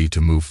capacity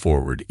to move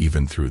forward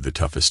even through the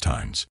toughest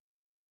times.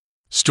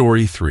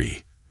 Story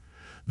 3.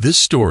 This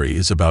story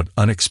is about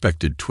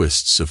unexpected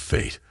twists of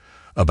fate,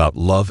 about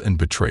love and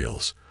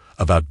betrayals,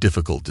 about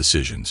difficult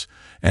decisions,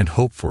 and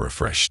hope for a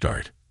fresh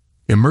start.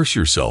 Immerse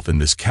yourself in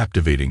this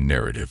captivating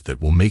narrative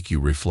that will make you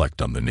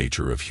reflect on the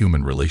nature of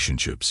human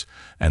relationships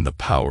and the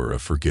power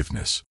of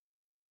forgiveness.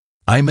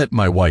 I met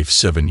my wife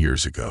 7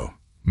 years ago,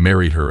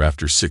 married her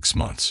after 6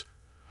 months.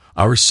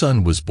 Our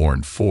son was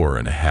born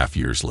 4.5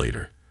 years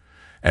later.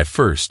 At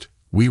first,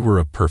 we were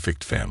a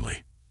perfect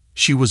family.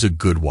 She was a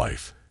good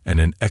wife and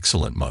an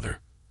excellent mother.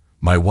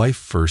 My wife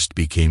first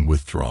became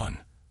withdrawn,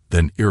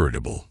 then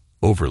irritable,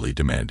 overly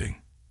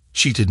demanding.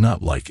 She did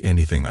not like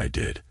anything I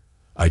did.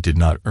 I did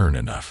not earn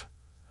enough.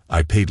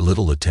 I paid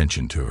little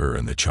attention to her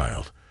and the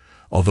child,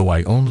 although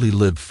I only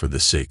lived for the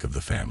sake of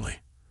the family.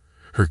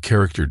 Her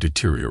character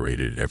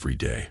deteriorated every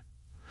day.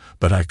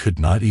 But I could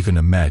not even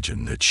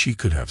imagine that she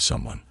could have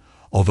someone,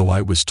 although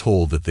I was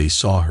told that they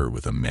saw her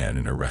with a man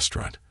in a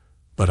restaurant.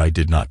 But I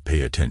did not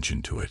pay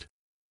attention to it.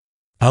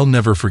 I'll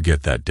never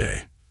forget that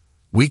day.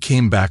 We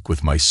came back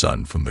with my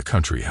son from the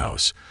country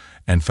house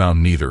and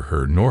found neither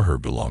her nor her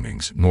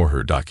belongings nor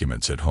her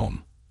documents at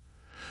home.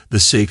 The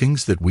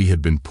savings that we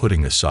had been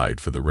putting aside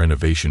for the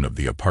renovation of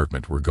the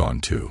apartment were gone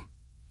too.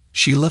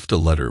 She left a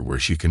letter where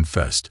she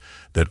confessed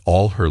that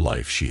all her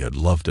life she had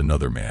loved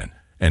another man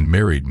and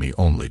married me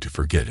only to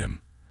forget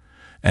him.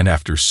 And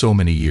after so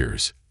many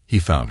years, he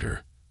found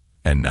her,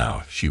 and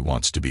now she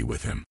wants to be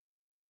with him.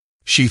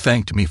 She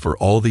thanked me for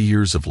all the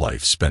years of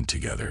life spent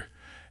together,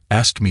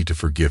 asked me to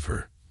forgive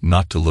her,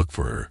 not to look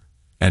for her,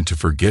 and to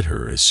forget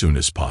her as soon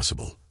as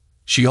possible.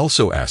 She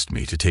also asked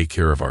me to take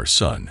care of our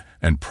son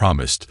and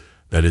promised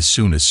that as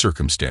soon as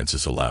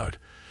circumstances allowed,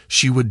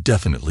 she would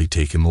definitely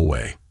take him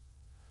away.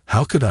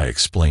 How could I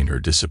explain her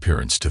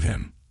disappearance to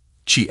him?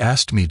 She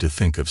asked me to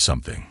think of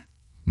something.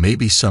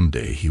 Maybe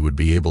someday he would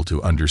be able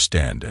to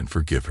understand and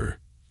forgive her,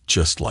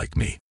 just like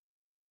me.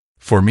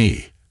 For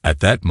me, at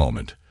that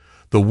moment,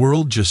 the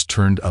world just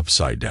turned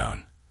upside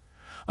down.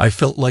 I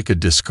felt like a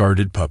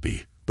discarded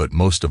puppy, but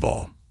most of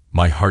all,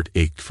 my heart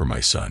ached for my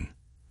son.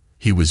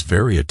 He was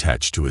very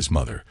attached to his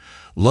mother,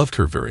 loved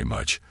her very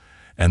much,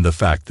 and the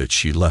fact that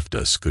she left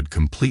us could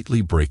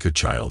completely break a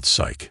child's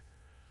psyche.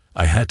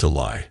 I had to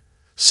lie,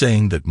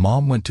 saying that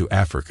Mom went to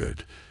Africa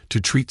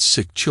to treat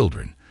sick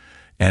children,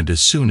 and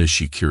as soon as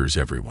she cures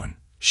everyone,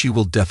 she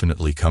will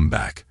definitely come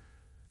back.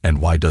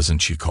 And why doesn't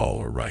she call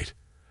or write?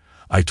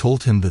 I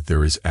told him that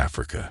there is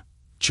Africa,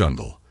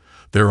 jungle.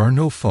 There are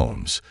no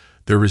phones,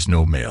 there is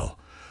no mail,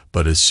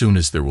 but as soon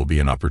as there will be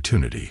an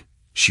opportunity,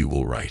 she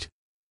will write.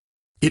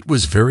 It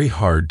was very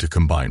hard to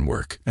combine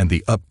work and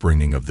the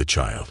upbringing of the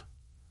child.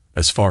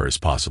 As far as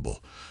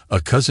possible, a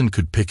cousin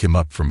could pick him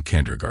up from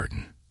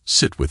kindergarten,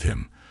 sit with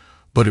him,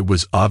 but it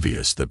was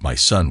obvious that my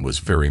son was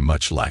very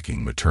much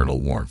lacking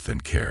maternal warmth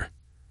and care.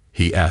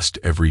 He asked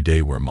every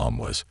day where Mom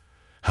was,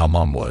 how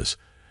Mom was,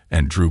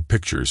 and drew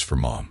pictures for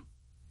Mom.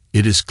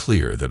 It is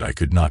clear that I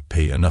could not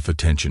pay enough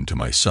attention to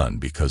my son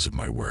because of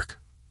my work.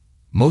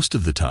 Most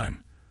of the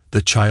time,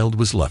 the child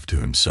was left to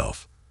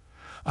himself.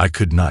 I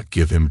could not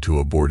give him to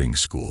a boarding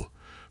school,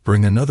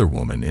 bring another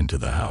woman into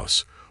the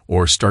house,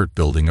 or start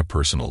building a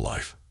personal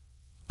life.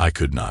 I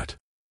could not.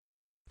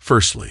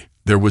 Firstly,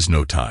 there was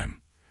no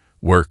time.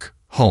 Work,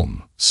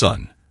 home,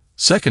 son.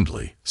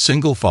 Secondly,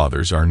 single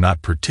fathers are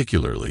not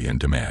particularly in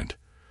demand.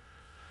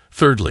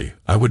 Thirdly,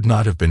 I would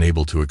not have been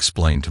able to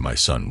explain to my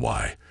son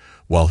why,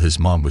 while his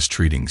mom was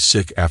treating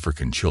sick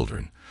African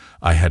children,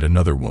 I had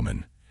another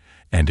woman,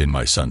 and in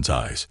my son's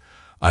eyes,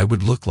 I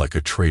would look like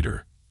a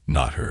traitor,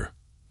 not her.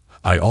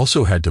 I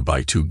also had to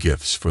buy 2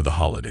 gifts for the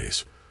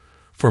holidays,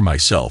 for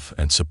myself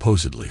and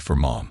supposedly for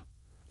Mom.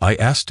 I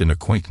asked an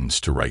acquaintance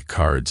to write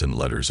cards and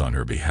letters on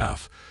her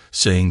behalf,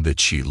 saying that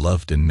she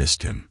loved and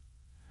missed him,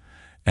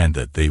 and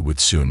that they would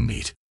soon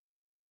meet.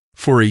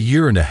 For a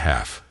year and a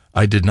half,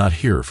 I did not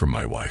hear from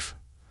my wife.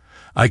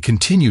 I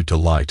continued to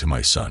lie to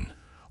my son,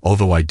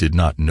 although I did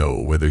not know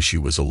whether she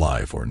was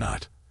alive or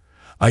not.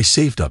 I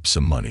saved up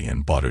some money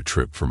and bought a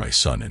trip for my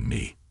son and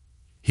me.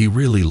 He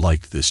really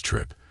liked this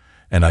trip,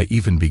 and I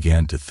even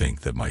began to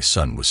think that my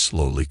son was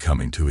slowly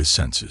coming to his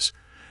senses.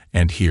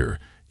 And here,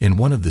 in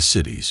one of the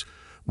cities,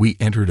 we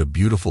entered a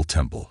beautiful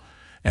temple,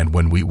 and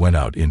when we went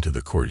out into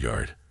the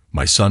courtyard,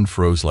 my son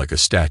froze like a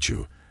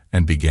statue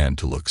and began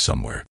to look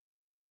somewhere.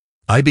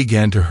 I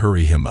began to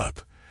hurry him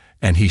up,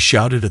 and he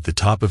shouted at the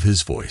top of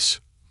his voice,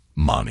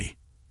 "Mommy."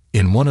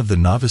 In one of the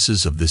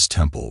novices of this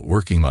temple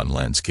working on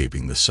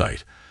landscaping the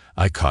site,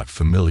 I caught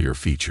familiar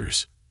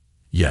features.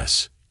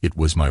 Yes, it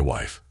was my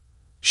wife.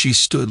 She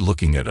stood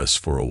looking at us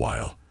for a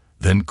while,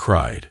 then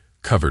cried,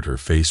 covered her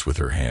face with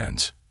her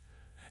hands,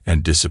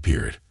 and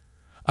disappeared.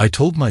 I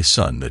told my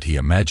son that he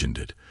imagined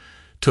it,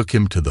 took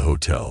him to the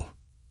hotel,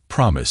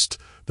 promised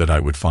that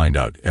I would find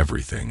out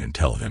everything and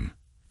tell him,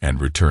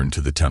 and returned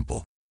to the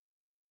temple.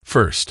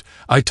 First,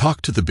 I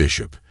talked to the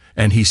bishop,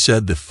 and he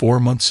said that 4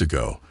 months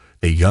ago,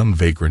 a young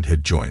vagrant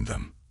had joined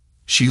them.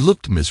 She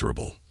looked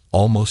miserable,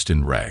 almost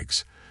in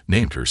rags,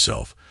 named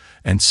herself,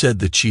 and said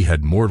that she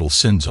had mortal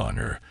sins on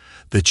her,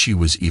 that she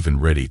was even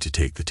ready to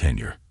take the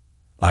tenure.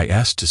 I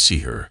asked to see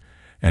her,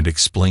 and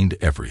explained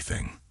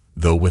everything,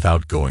 though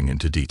without going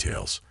into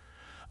details.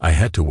 I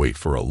had to wait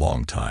for a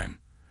long time.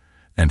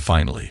 And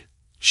finally,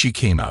 she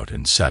came out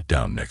and sat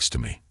down next to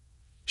me.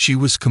 She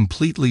was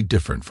completely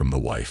different from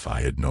the wife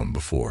I had known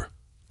before.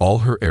 All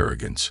her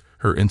arrogance,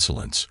 her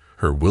insolence,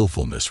 her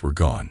willfulness were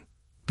gone.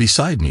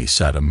 Beside me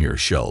sat a mere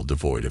shell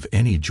devoid of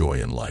any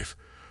joy in life,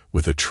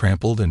 with a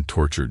trampled and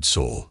tortured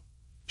soul.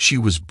 She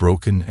was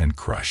broken and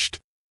crushed.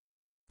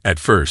 At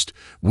first,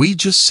 we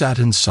just sat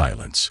in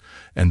silence,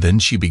 and then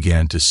she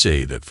began to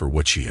say that for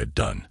what she had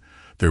done,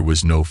 there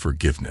was no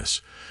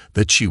forgiveness,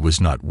 that she was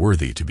not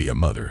worthy to be a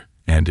mother,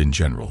 and in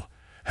general,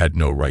 had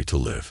no right to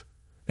live.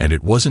 And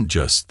it wasn't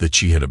just that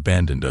she had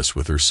abandoned us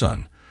with her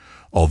son,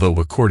 although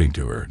according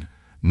to her,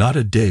 not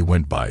a day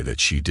went by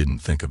that she didn't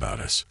think about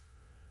us.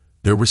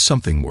 There was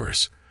something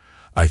worse.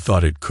 I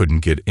thought it couldn't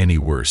get any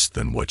worse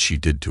than what she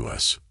did to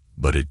us,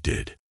 but it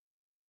did.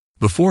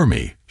 Before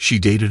me, she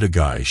dated a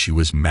guy she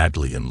was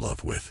madly in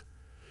love with.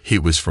 He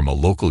was from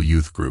a local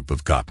youth group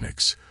of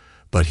gopniks,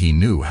 but he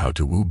knew how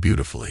to woo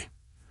beautifully.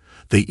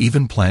 They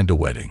even planned a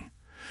wedding,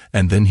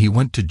 and then he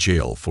went to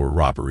jail for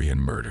robbery and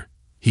murder.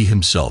 He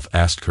himself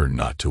asked her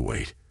not to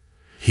wait.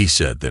 He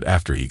said that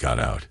after he got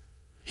out,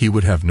 he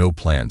would have no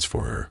plans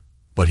for her,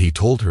 but he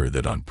told her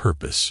that on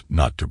purpose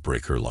not to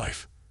break her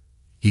life.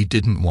 He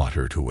didn't want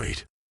her to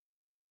wait.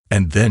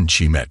 And then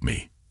she met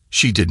me.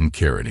 She didn't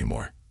care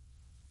anymore.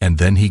 And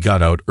then he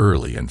got out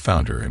early and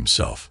found her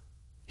himself.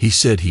 He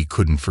said he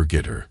couldn't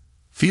forget her.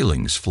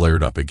 Feelings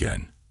flared up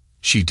again.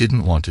 She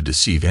didn't want to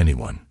deceive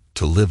anyone,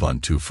 to live on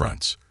 2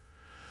 fronts.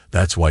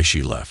 That's why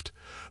she left,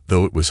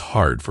 though it was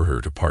hard for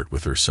her to part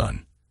with her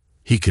son.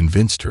 He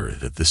convinced her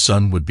that the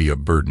son would be a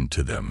burden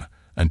to them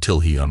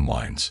until he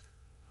unwinds.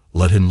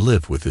 Let him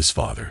live with his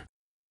father.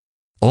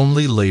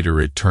 Only later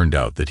it turned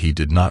out that he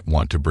did not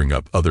want to bring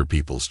up other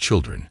people's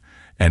children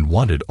and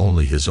wanted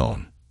only his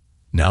own.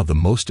 Now the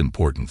most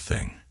important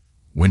thing.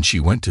 When she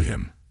went to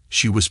him,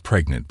 she was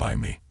pregnant by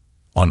me.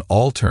 On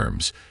all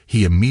terms,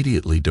 he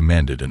immediately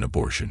demanded an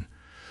abortion.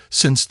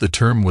 Since the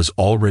term was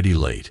already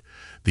late,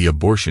 the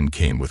abortion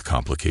came with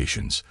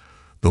complications.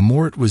 The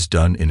more it was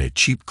done in a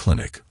cheap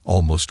clinic,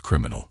 almost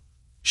criminal.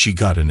 She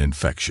got an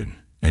infection,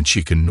 and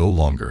she can no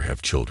longer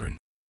have children.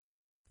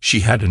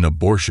 She had an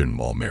abortion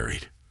while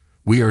married.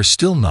 We are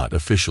still not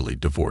officially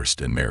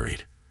divorced and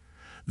married.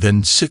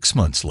 Then 6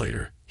 months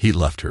later, he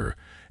left her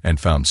and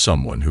found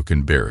someone who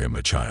can bear him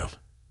a child.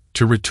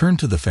 To return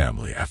to the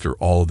family after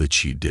all that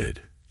she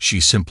did, she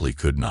simply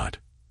could not.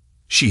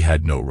 She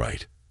had no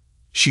right.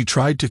 She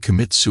tried to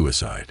commit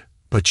suicide,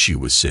 but she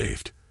was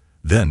saved.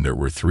 Then there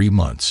were 3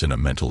 months in a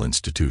mental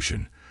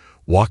institution,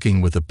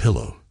 walking with a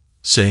pillow,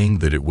 saying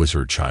that it was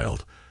her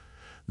child,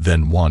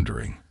 then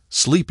wandering,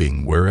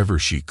 sleeping wherever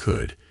she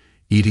could,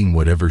 eating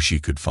whatever she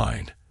could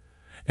find,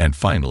 and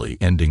finally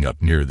ending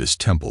up near this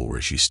temple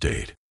where she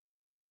stayed.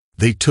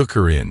 They took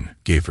her in,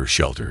 gave her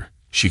shelter,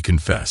 she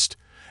confessed,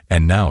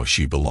 and now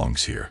she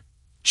belongs here.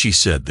 She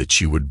said that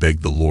she would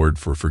beg the Lord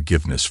for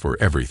forgiveness for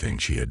everything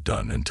she had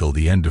done until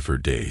the end of her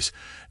days,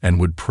 and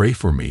would pray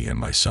for me and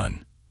my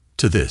son.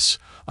 To this,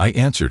 I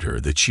answered her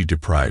that she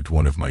deprived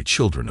one of my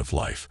children of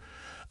life,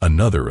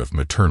 another of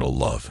maternal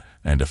love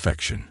and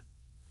affection.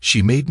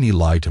 She made me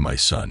lie to my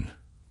son,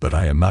 but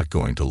I am not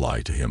going to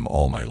lie to him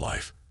all my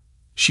life.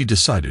 She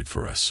decided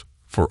for us,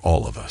 for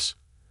all of us.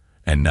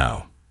 And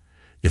now,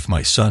 if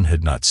my son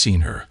had not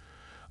seen her,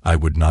 I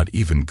would not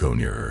even go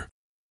near her.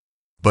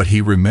 But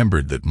he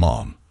remembered that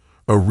mom,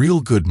 a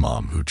real good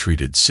mom who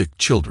treated sick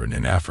children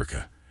in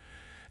Africa,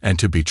 and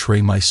to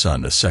betray my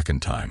son a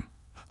second time,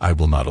 I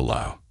will not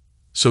allow.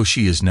 So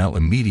she is now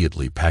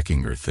immediately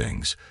packing her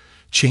things,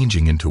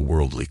 changing into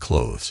worldly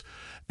clothes,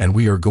 and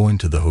we are going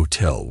to the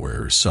hotel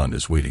where her son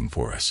is waiting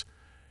for us.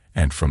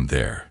 And from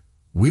there,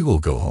 we will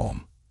go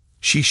home.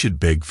 She should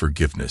beg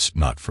forgiveness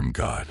not from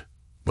God,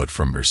 but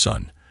from her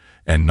son,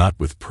 and not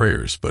with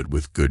prayers but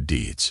with good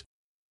deeds.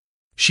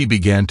 She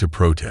began to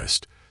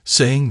protest,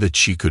 saying that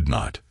she could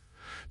not,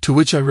 to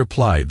which I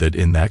replied that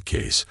in that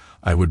case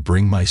I would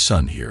bring my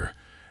son here,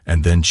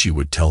 and then she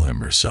would tell him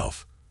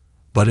herself.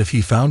 But if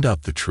he found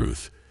out the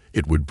truth,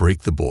 it would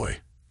break the boy,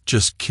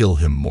 just kill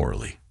him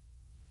morally.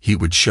 He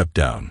would shut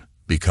down,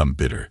 become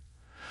bitter.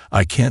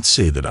 I can't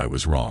say that I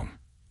was wrong,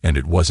 and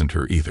it wasn't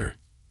her either.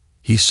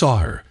 He saw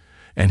her,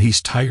 and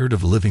he's tired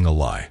of living a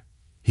lie.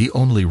 He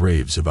only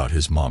raves about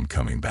his mom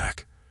coming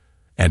back.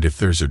 And if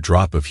there's a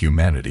drop of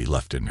humanity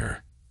left in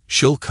her,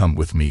 she'll come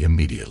with me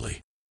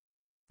immediately.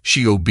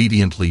 She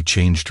obediently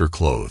changed her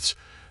clothes,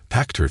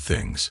 packed her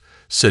things,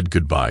 said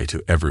goodbye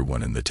to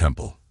everyone in the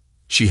temple.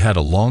 She had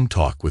a long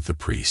talk with the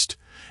priest,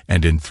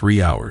 and in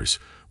 3 hours,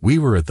 we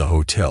were at the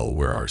hotel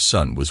where our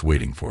son was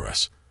waiting for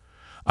us.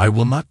 I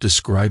will not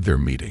describe their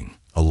meeting,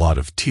 a lot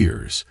of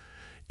tears,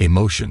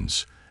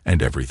 emotions,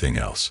 and everything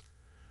else.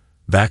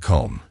 Back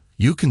home,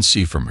 you can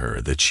see from her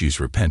that she's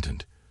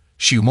repentant.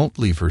 She won't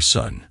leave her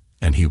son,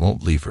 and he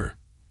won't leave her.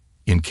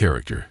 In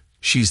character,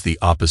 she's the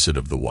opposite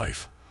of the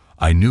wife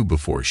I knew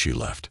before she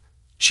left.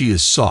 She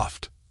is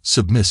soft,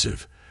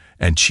 submissive,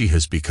 and she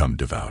has become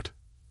devout.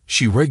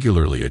 She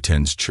regularly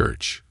attends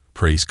church,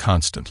 prays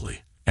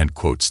constantly, and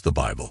quotes the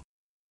Bible.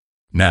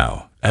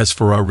 Now, as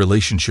for our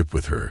relationship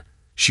with her,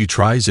 she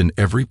tries in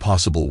every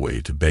possible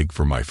way to beg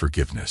for my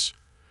forgiveness.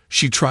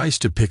 She tries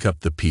to pick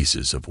up the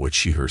pieces of what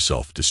she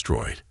herself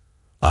destroyed.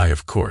 I,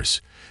 of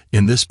course,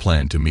 in this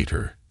plan to meet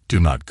her, do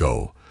not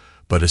go,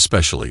 but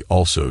especially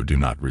also do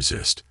not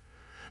resist.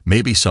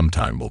 Maybe some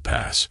time will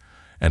pass,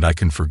 and I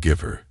can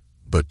forgive her,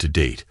 but to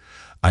date,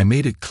 I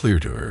made it clear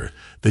to her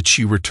that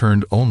she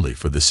returned only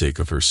for the sake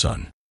of her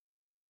son.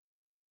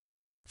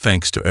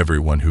 Thanks to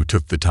everyone who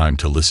took the time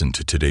to listen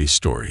to today's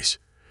stories.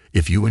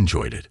 If you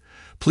enjoyed it,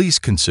 please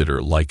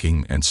consider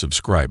liking and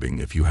subscribing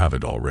if you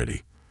haven't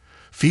already.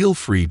 Feel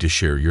free to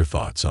share your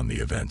thoughts on the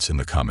events in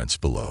the comments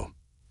below.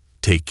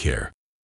 Take care.